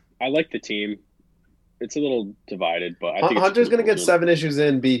 Okay. I like the team. It's a little divided, but I think Hunter's going to get 7 issues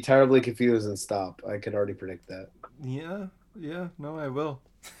in, be terribly confused, and stop. I can already predict that. Yeah. No, I will.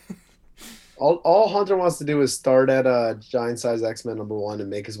 All Hunter wants to do is start at a giant size X-Men #1 and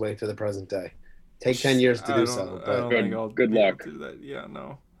make his way to the present day. Take 10 years to do so. I don't think I'll good be luck. able to do that. Yeah,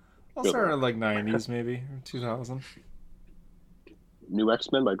 no. I'll start at like 90s maybe, or 2000. New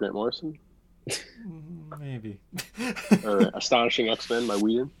X-Men by Grant Morrison? Maybe. Or Astonishing X-Men by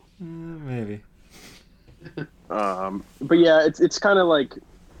Whedon? Maybe. But yeah, it's kind of like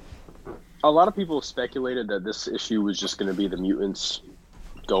a lot of people speculated that this issue was just going to be the mutants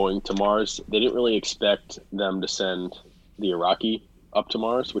going to Mars. They didn't really expect them to send the Iraqi up to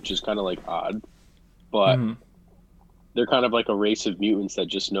Mars, which is kind of like odd. But they're kind of like a race of mutants that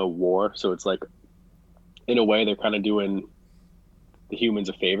just know war. So it's like, in a way, they're kind of doing the humans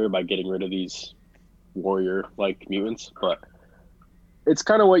a favor by getting rid of these warrior-like mutants. But it's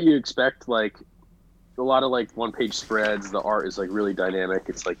kind of what you expect. Like a lot of like one-page spreads. The art is like really dynamic.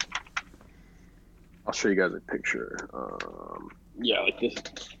 It's like, I'll show you guys a picture. Yeah, like this.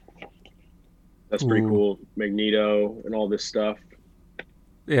 That's pretty cool. Magneto and all this stuff.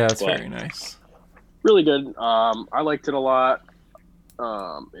 Yeah, it's very nice. Really good. I liked it a lot.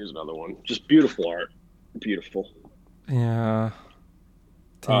 Here's another one. Just beautiful art. Beautiful. Yeah.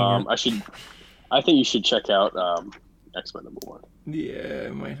 I think you should check out X-Men #1. Yeah,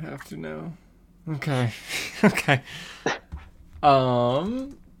 I might have to now. Okay. Okay.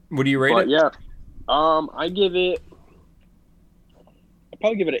 What do you rate it? Yeah. I'd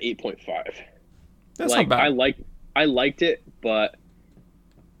probably give it an 8.5. That's not bad. I liked it, but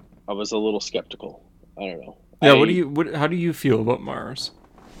I was a little skeptical. I don't know. Yeah, how do you feel about Mars?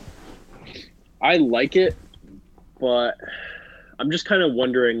 I like it, but I'm just kind of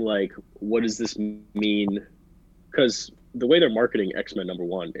wondering, like, what does this mean? Because the way they're marketing X-Men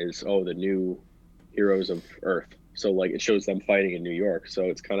 #1 is, the new heroes of Earth. So, like, it shows them fighting in New York. So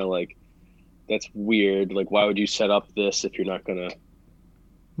it's kind of like, that's weird. Like, why would you set up this if you're not going to...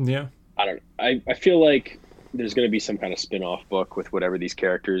 Yeah. I don't know. I feel like there's going to be some kind of spin-off book with whatever these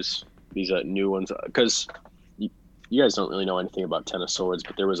characters, these new ones, because you guys don't really know anything about Ten of Swords,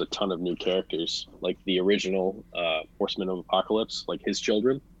 but there was a ton of new characters, like the original Horsemen of Apocalypse, like his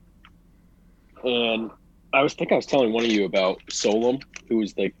children. And I was telling one of you about Solom, who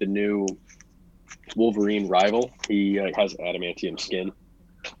is like the new Wolverine rival. He has adamantium skin.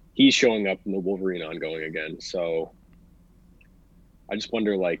 He's showing up in the Wolverine ongoing again. So I just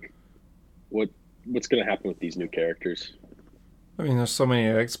wonder, like, what's going to happen with these new characters. I mean, there's so many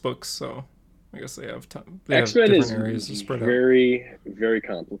X books, so I guess they have time. X-Men is areas to spread out. very, very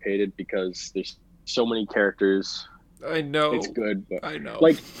complicated because there's so many characters. I know. It's good, but I know.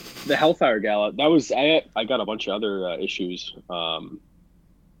 Like the Hellfire Gala, that was I got a bunch of other issues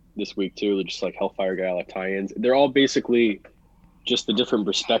this week too. They're just like Hellfire Gala tie-ins. They're all basically just the different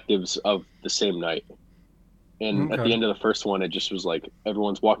perspectives of the same night. And at the end of the first one, it just was like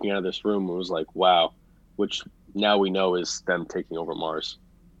everyone's walking out of this room and was like, wow, which now we know is them taking over Mars.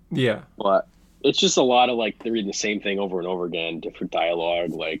 Yeah. But it's just a lot of like they're reading the same thing over and over again, different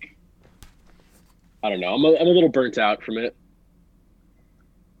dialogue. Like, I don't know. I'm a little burnt out from it.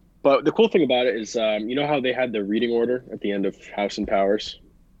 But the cool thing about it is, you know how they had the reading order at the end of House and Powers?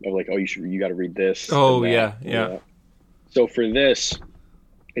 Of like, oh, you got to read this. Oh, that, yeah. So for this,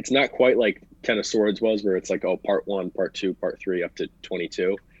 it's not quite like Ten of Swords was, where it's like, oh, part 1, part 2, part 3, up to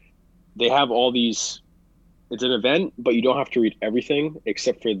 22. They have all these. It's an event, but you don't have to read everything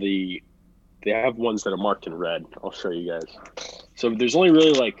except for they have ones that are marked in red. I'll show you guys. So there's only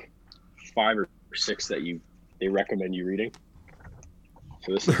really like 5 or 6 that they recommend you reading.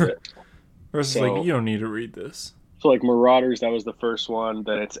 So this is it. Versus like, you don't need to read this. So like Marauders, that was the first one.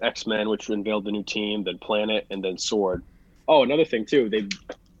 Then it's X-Men, which unveiled the new team. Then Planet, and then Sword. Oh, another thing too.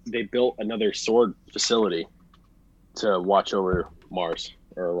 They built another Sword facility to watch over Mars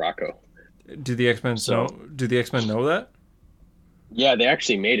or Rocco. Do the X-Men know? Do the X-Men know that? Yeah, they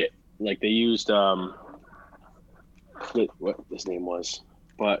actually made it. Like they used what his name was,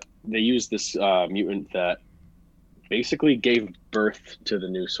 but they used this mutant that basically gave birth to the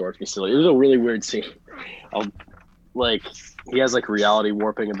new Sword facility. It was a really weird scene. Like he has like reality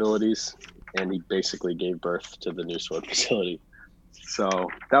warping abilities, and he basically gave birth to the new Sword facility. So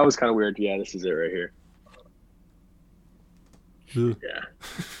that was kind of weird. Yeah, this is it right here. Yeah.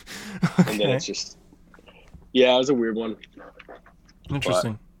 Okay. And then it's just, yeah, it was a weird one.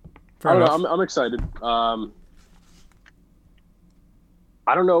 Interesting. I don't know. I'm excited. I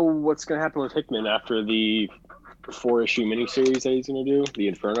don't know what's going to happen with Hickman after the 4-issue miniseries that he's going to do, the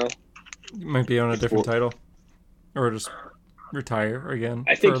Inferno. He might be on a different title, or just retire again.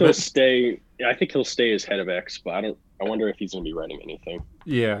 I think he'll stay. I think he'll stay as head of X, but I wonder if he's going to be writing anything.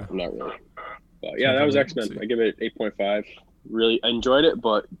 Yeah. I'm not really. But yeah, that was X-Men. I give it 8.5. Really enjoyed it,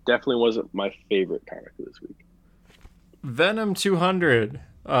 but definitely wasn't my favorite comic of this week. Venom 200.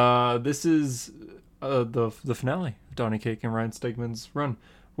 This is the finale of Donny Cates and Ryan Stegman's run,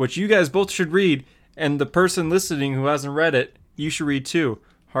 which you guys both should read, and the person listening who hasn't read it, you should read too.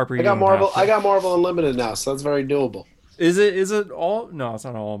 Harper, I got Marvel Unlimited now, so that's very doable. Is it all? No, it's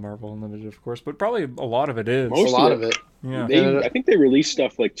not all Marvel Unlimited, of course, but probably a lot of it is. A lot of it. Yeah. I think they release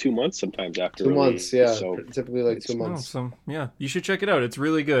stuff like 2 months sometimes after. 2 months, yeah. So typically like 2 months. So yeah, you should check it out. It's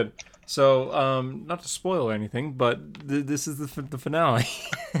really good. So not to spoil anything, but this is the finale,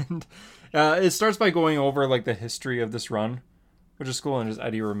 and it starts by going over like the history of this run, which is cool, and just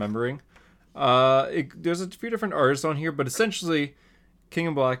Eddie remembering. There's a few different artists on here, but essentially, King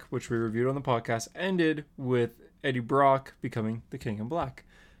in Black, which we reviewed on the podcast, ended with Eddie Brock becoming the King in Black.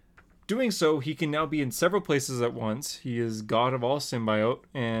 Doing so, he can now be in several places at once. He is God of all symbiote,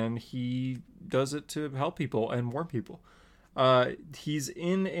 and he does it to help people and warn people. He's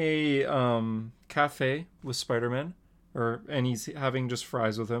in a cafe with Spider-Man, and he's having just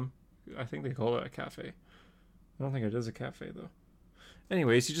fries with him. I think they call it a cafe. I don't think it is a cafe though.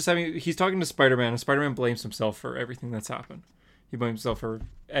 Anyways, he's talking to Spider-Man, and Spider-Man blames himself for everything that's happened. He blames himself for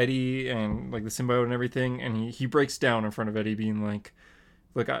Eddie and like the symbiote and everything, and he breaks down in front of Eddie, being like,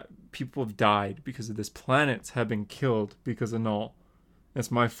 "Look, people have died because of this. Planets have been killed because of Null.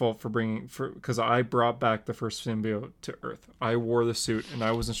 It's my fault because I brought back the first symbiote to Earth. I wore the suit, and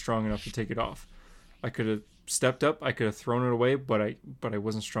I wasn't strong enough to take it off. I could have stepped up. I could have thrown it away, but I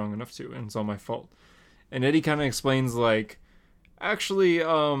wasn't strong enough to, and it's all my fault." And Eddie kind of explains like, actually,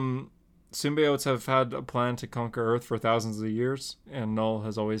 symbiotes have had a plan to conquer Earth for thousands of years, and Null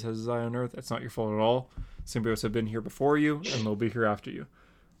has always had his eye on Earth. It's not your fault at all. Symbiotes have been here before you, and they'll be here after you,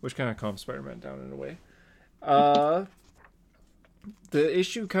 which kind of calms Spider-Man down in a way. The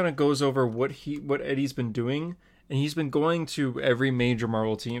issue kind of goes over what Eddie's been doing, and he's been going to every major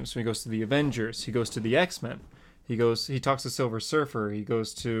Marvel team. So he goes to the Avengers, he goes to the X-Men, He talks to Silver Surfer. He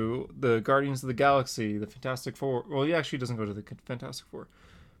goes to the Guardians of the Galaxy, the Fantastic Four. Well, he actually doesn't go to the Fantastic Four,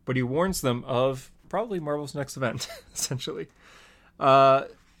 but he warns them of probably Marvel's next event, essentially.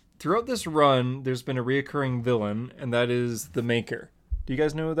 Throughout this run, there's been a reoccurring villain, and that is the Maker. Do you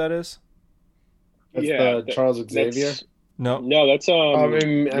guys know who that is? That's Charles Xavier. No, that's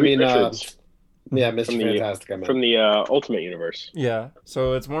Reed Richards. Mr. Fantastic. I meant from the Ultimate Universe. Yeah,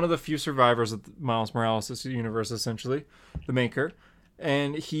 so it's one of the few survivors of Miles Morales' universe, essentially, the Maker,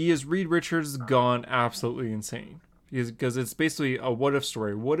 and he is Reed Richards gone absolutely insane because it's basically a what if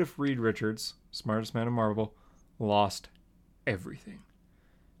story. What if Reed Richards, smartest man in Marvel, lost everything?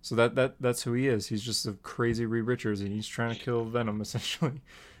 So that's who he is. He's just a crazy Reed Richards, and he's trying to kill Venom, essentially.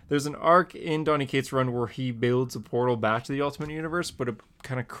 There's an arc in Donny Cates' run where he builds a portal back to the Ultimate Universe, but it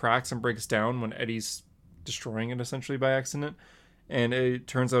kind of cracks and breaks down when Eddie's destroying it, essentially, by accident. And it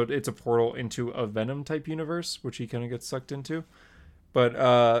turns out it's a portal into a Venom-type universe, which he kind of gets sucked into.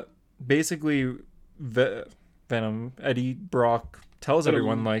 But basically, Venom, Eddie Brock, tells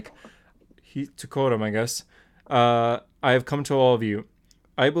everyone, to quote him, I guess, I have come to all of you.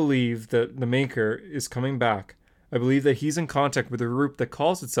 I believe that the Maker is coming back. I believe that he's in contact with a group that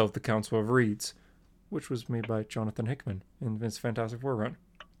calls itself the Council of Reeds, which was made by Jonathan Hickman in his Fantastic Four run.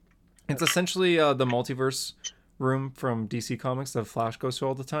 It's essentially the multiverse room from DC Comics that Flash goes to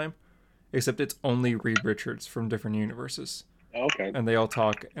all the time, except it's only Reed Richards from different universes. Okay. And they all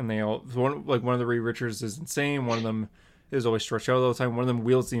talk, and one of the Reed Richards is insane, one of them is always stretched out all the time, one of them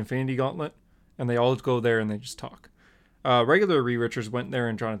wields the Infinity Gauntlet, and they all go there and they just talk. Regular Reed Richards went there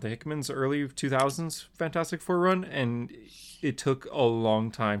in Jonathan Hickman's early 2000s Fantastic Four run, and it took a long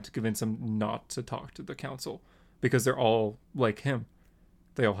time to convince him not to talk to the council because they're all like him.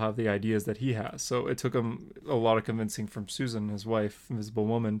 They all have the ideas that he has. So it took him a lot of convincing from Susan, his wife, Invisible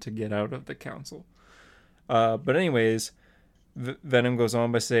Woman, to get out of the council. But anyways, Venom goes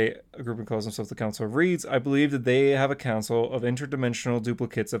on by saying, a group that calls themselves the Council of Reeds, I believe that they have a council of interdimensional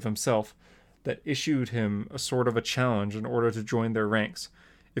duplicates of himself that issued him a sort of a challenge in order to join their ranks.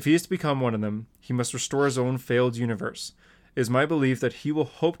 If he is to become one of them, he must restore his own failed universe. It is my belief that he will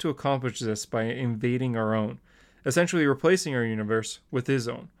hope to accomplish this by invading our own, essentially replacing our universe with his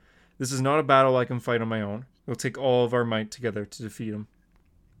own. This is not a battle I can fight on my own. It will take all of our might together to defeat him.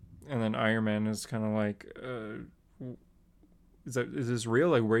 And then Iron Man is kind of like, is this real?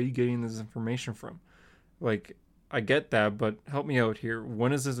 Like, where are you getting this information from? Like, I get that, but help me out here.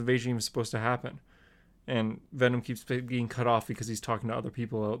 When is this invasion even supposed to happen? And Venom keeps being cut off because he's talking to other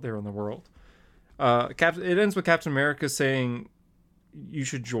people out there in the world. It ends with Captain America saying, you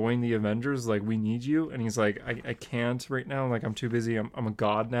should join the Avengers. Like, we need you. And he's like, I can't right now. Like, I'm too busy. I'm a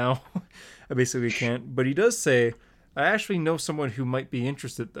god now. I basically can't. But he does say, I actually know someone who might be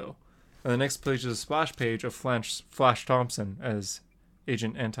interested, though. And the next page is a splash page of Flash Thompson as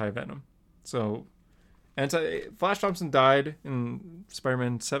Agent Anti-Venom. So Flash Thompson died in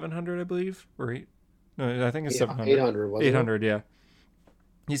Spider-Man 700, I believe, or I think it's 700. 800, wasn't 800, yeah.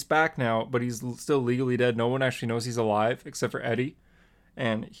 He's back now, but he's still legally dead. No one actually knows he's alive except for Eddie,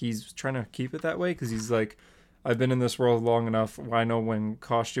 and he's trying to keep it that way because he's like, I've been in this world long enough. I know when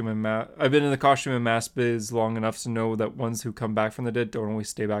I've been in the costume and mask biz long enough to know that ones who come back from the dead don't always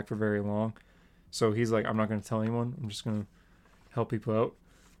stay back for very long. So he's like, I'm not going to tell anyone. I'm just going to help people out.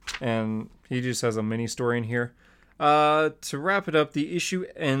 And he just has a mini story in here. To wrap it up, the issue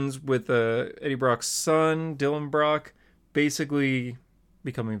ends with Eddie Brock's son, Dylan Brock, basically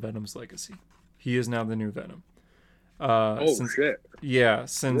becoming Venom's legacy. He is now the new Venom. Shit. Yeah,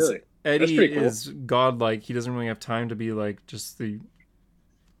 since really? Eddie Cool. is godlike, he doesn't really have time to be like just the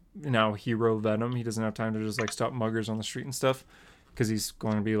now hero Venom. He doesn't have time to just like stop muggers on the street and stuff because he's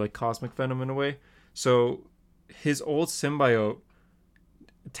going to be like cosmic Venom in a way. So his old symbiote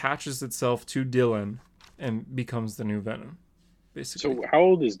attaches itself to Dylan and becomes the new Venom, basically. So how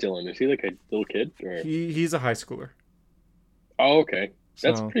old is Dylan? Is he like a little kid? Or... He's a high schooler. Oh, okay.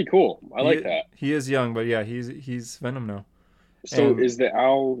 That's So, pretty cool. I like that. He is young, but yeah, he's Venom now. So And- is the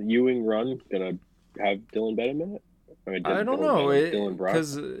Al Ewing run gonna have Dylan Venom in it? I don't know, Dylan Brock.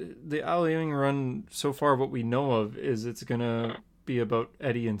 because the Al Ewing run so far, what we know of is it's gonna be about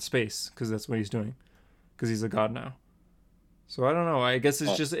Eddie in space because that's what he's doing, because he's a god now. So I don't know. I guess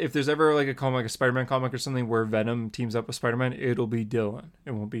it's just if there's ever like a comic, a Spider-Man comic or something where Venom teams up with Spider-Man, it'll be Dylan.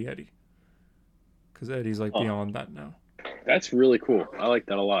 It won't be Eddie, because Eddie's like beyond that now. That's really cool. I like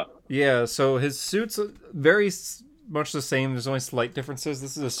that a lot. Yeah. So his suit's very much the same. There's only slight differences.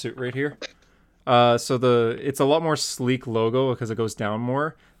 This is a suit right here. So it's a lot more sleek logo because it goes down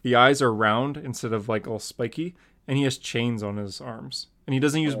more. The eyes are round instead of like all spiky, and he has chains on his arms. And he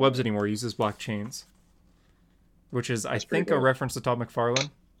doesn't use webs anymore. He uses black chains. which is, I That's pretty think, a cool. reference to Todd McFarlane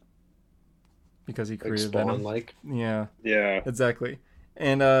because he Like created Spawn, Venom. like. Yeah, Yeah. exactly.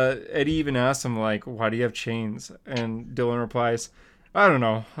 And Eddie even asked him, like, why do you have chains? And Dylan replies, I don't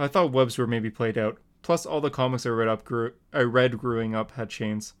know. I thought webs were maybe played out. Plus, all the comics I read growing up had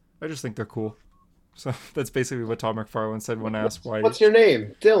chains. I just think they're cool. So that's basically what Todd McFarlane said when asked why. What's your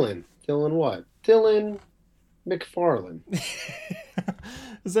name? Dylan. Dylan what? Dylan McFarlane.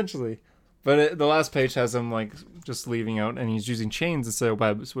 Essentially. But the last page has him, like, just leaving out, and he's using chains instead of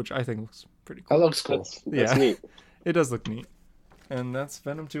webs, which I think looks pretty cool. That looks cool. That's Yeah. neat. It does look neat. And that's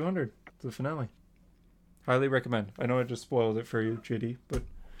Venom 200, the finale. Highly recommend. I know I just spoiled it for you, JD, but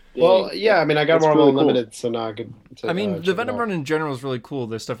Well, yeah, I mean, I got That's Marvel really cool. Unlimited, so now I could. I mean, check the it Venom out. run in general is really cool.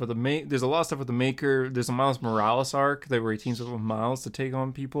 There's stuff with the there's a lot of stuff with the Maker. There's a Miles Morales arc that where he teams up with Miles to take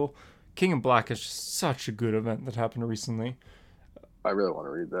on people. King in Black is just such a good event that happened recently. I really want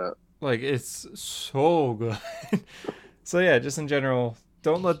to read that. Like, it's so good. So yeah, just in general,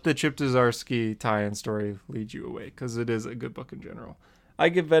 don't let the Chip Zdarsky tie-in story lead you away, because it is a good book in general. I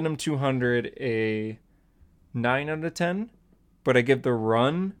give Venom 200 a 9 out of 10, but I give the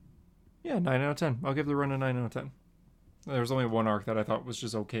run, 9 out of 10. I'll give the run a 9 out of 10. There's only one arc that I thought was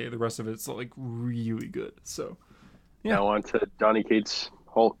just okay. The rest of it's like really good. So yeah. I want to Donny Cates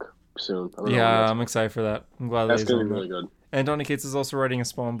Hulk soon. I don't know yeah, when I'm excited for that. I'm glad that's he's gonna on be that. really good. And Donny Cates is also writing a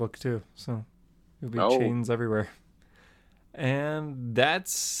Spawn book too, so there'll be Oh. chains everywhere. And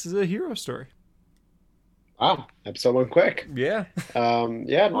that's the hero story. Wow, episode went quick. Yeah.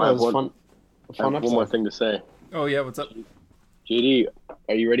 Yeah, no, I it have was one- fun. I Fun have one more episode. thing to say. Oh yeah, what's up? JD,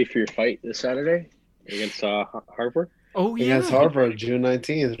 are you ready for your fight this Saturday against Harper? Oh yeah. Against Harper, June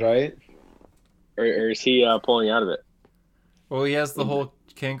 19th, right? Or is he pulling out of it? Well, he has the whole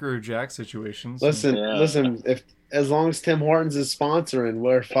Kangaroo Jack situation. so- Listen, Yeah. listen. If as long as Tim Hortons is sponsoring,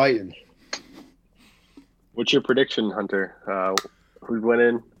 we're fighting. What's your prediction, Hunter? Who's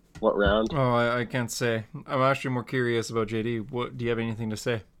winning? What round? Oh, I can't say. I'm actually more curious about JD. What do you have anything to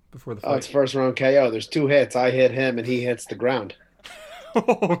say before the Oh, it's fight? first round KO. There's 2 hits. I hit him, and he hits the ground.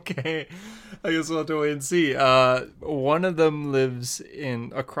 Okay, I guess we'll have to wait and see. One of them lives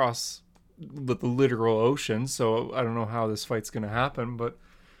across the literal ocean, so I don't know how this fight's gonna happen, but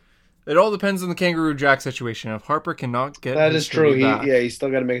it all depends on the Kangaroo Jack situation. If Harper cannot get That his is true. Smitty back, He's still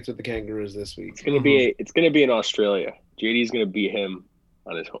got to make it to the Kangaroos this week. It's gonna be in Australia. JD's gonna beat him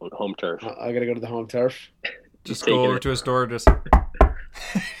on his home turf. I got to go to the home turf. just taking go over it. to a store, just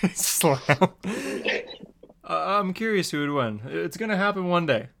slam. I'm curious who would win. It's gonna happen one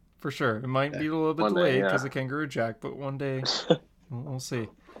day for sure. It might be a little bit One day, delayed yeah. because of Kangaroo Jack, but one day we'll see.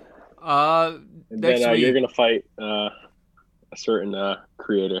 And Next then week, you're gonna fight a certain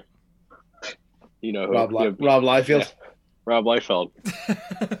creator. You know who? Rob Liefeld. Yeah. Rob Liefeld.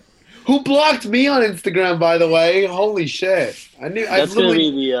 Who blocked me on Instagram, by the way? Holy shit! That's gonna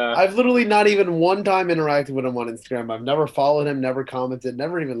be the. I've literally not even one time interacted with him on Instagram. I've never followed him, never commented,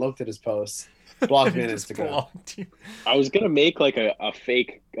 never even looked at his posts. Blocked me on just Instagram. blocked you. I was gonna make like a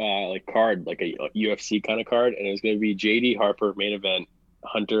fake like card, like a UFC kind of card, and it was gonna be JD Harper main event,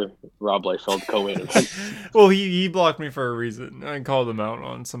 Hunter Rob Liefeld co-main event. Well, he blocked me for a reason. I called him out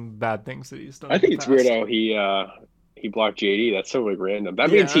on some bad things that he's done. I in think the it's past. weird how he blocked JD. That's so like random. That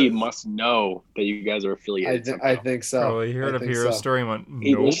Yeah. means he must know that you guys are affiliated. I think so. Probably he heard I of think Hero so. Story and went,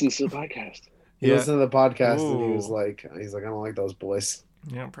 He nope. listens to the podcast. He Yeah. listened to the podcast and he was Ooh. like, I don't like those boys.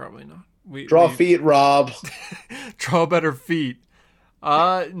 Yeah, probably not. Draw feet, Rob. Draw better feet.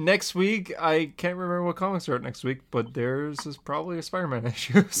 Next week, I can't remember what comics are out next week, but there's is probably a Spider-Man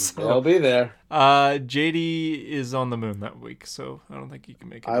issue. They'll So, be there. JD is on the moon that week, so I don't think he can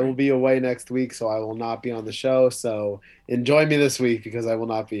make it. I will right? be away next week, so I will not be on the show. So enjoy me this week because I will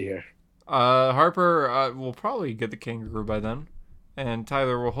not be here. Harper will probably get the kangaroo by then, and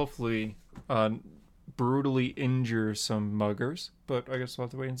Tyler will hopefully brutally injure some muggers, but I guess we'll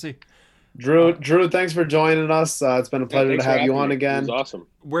have to wait and see. Drew, thanks for joining us. It's been a pleasure to Thanks for have you having on me. It again. was awesome.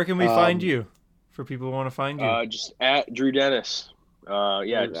 Where can we find Um, you for people who want to find you? Just at Drew Dennis.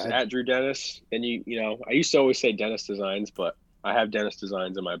 Just at Drew Dennis. And you know, I used to always say Dennis Designs, but I have Dennis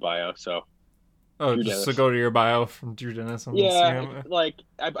Designs in my bio. So Drew Just so Dennis. go to your bio from Drew Dennis on yeah, Instagram. like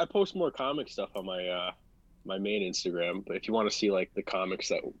I post more comic stuff on my my main Instagram. But if you want to see like the comics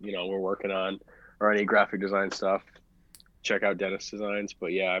that we're working on or any graphic design stuff, check out Dennis Designs. But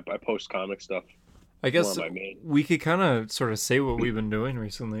yeah, I post comic stuff. I guess more on my main. we could kind of sort of say what we've been doing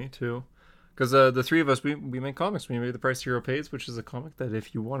recently too, because the three of us we make comics. We made The Price Hero Pays, which is a comic that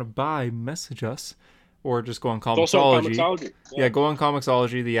if you want to buy, message us, or just go on It's also on Comixology. Comixology. Yeah, go on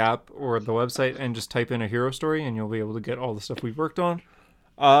Comixology, the app or the website, and just type in a hero story, and you'll be able to get all the stuff we've worked on.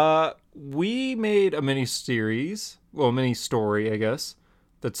 we made a mini series, well, mini story, I guess,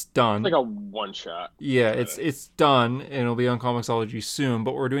 that's done. Like a one shot. Yeah, it's done, and it'll be on Comixology soon.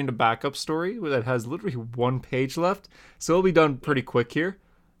 But we're doing the backup story that has literally 1 page left, so it'll be done pretty quick here,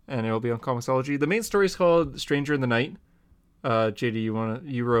 and it'll be on Comixology. The main story is called Stranger in the Night. JD,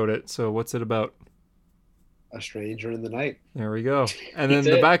 you wrote it, so what's it about? A stranger in the night. There we go. And then That's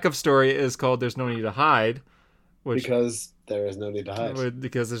the it. backup story is called There's No Need to Hide, which Because there is no need to hide.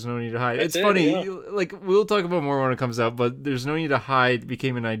 because there's no need to hide. That's It's it, funny, yeah. like we'll talk about more when it comes out, but There's No Need to Hide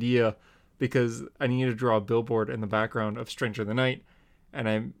became an idea because I needed to draw a billboard in the background of Stranger in the Night, and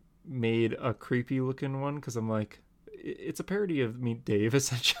I made a creepy looking one because I'm like, it's a parody of Meet Dave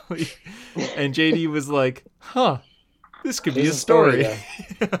essentially, and JD was like, "Huh, this could be There's a story."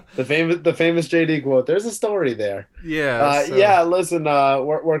 The famous JD quote. There's a story there. Yeah, so- Yeah. Listen,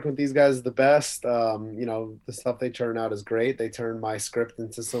 working with these guys is the best. The stuff they turn out is great. They turn my script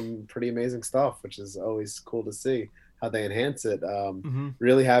into some pretty amazing stuff, which is always cool to see how they enhance it. Mhm.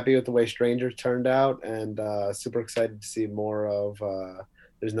 Really happy with the way Strangers turned out, and super excited to see more of.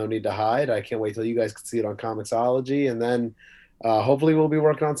 There's no need to hide. I can't wait till you guys can see it on Comixology, and then hopefully we'll be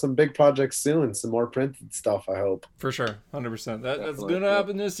working on some big projects soon, some more printed stuff. I hope. For sure, 100%. That's Definitely, gonna yeah.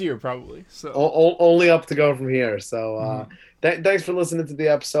 happen this year probably. So Only up to go from here. So Mhm. thanks for listening to the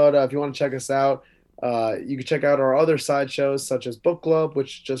episode. If you want to check us out, you can check out our other side shows such as Book Club,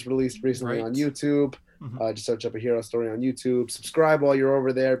 which just released recently Right. on YouTube. Mhm. Just search up A Hero Story on YouTube. Subscribe while you're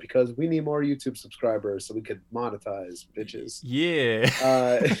over there because we need more YouTube subscribers so we could monetize, bitches. Yeah.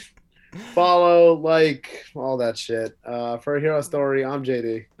 Follow, like, all that shit. For A Hero Story, I'm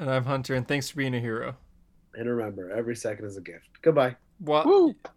JD. And I'm Hunter, and thanks for being a hero. And remember, every second is a gift. Goodbye. What? Woo!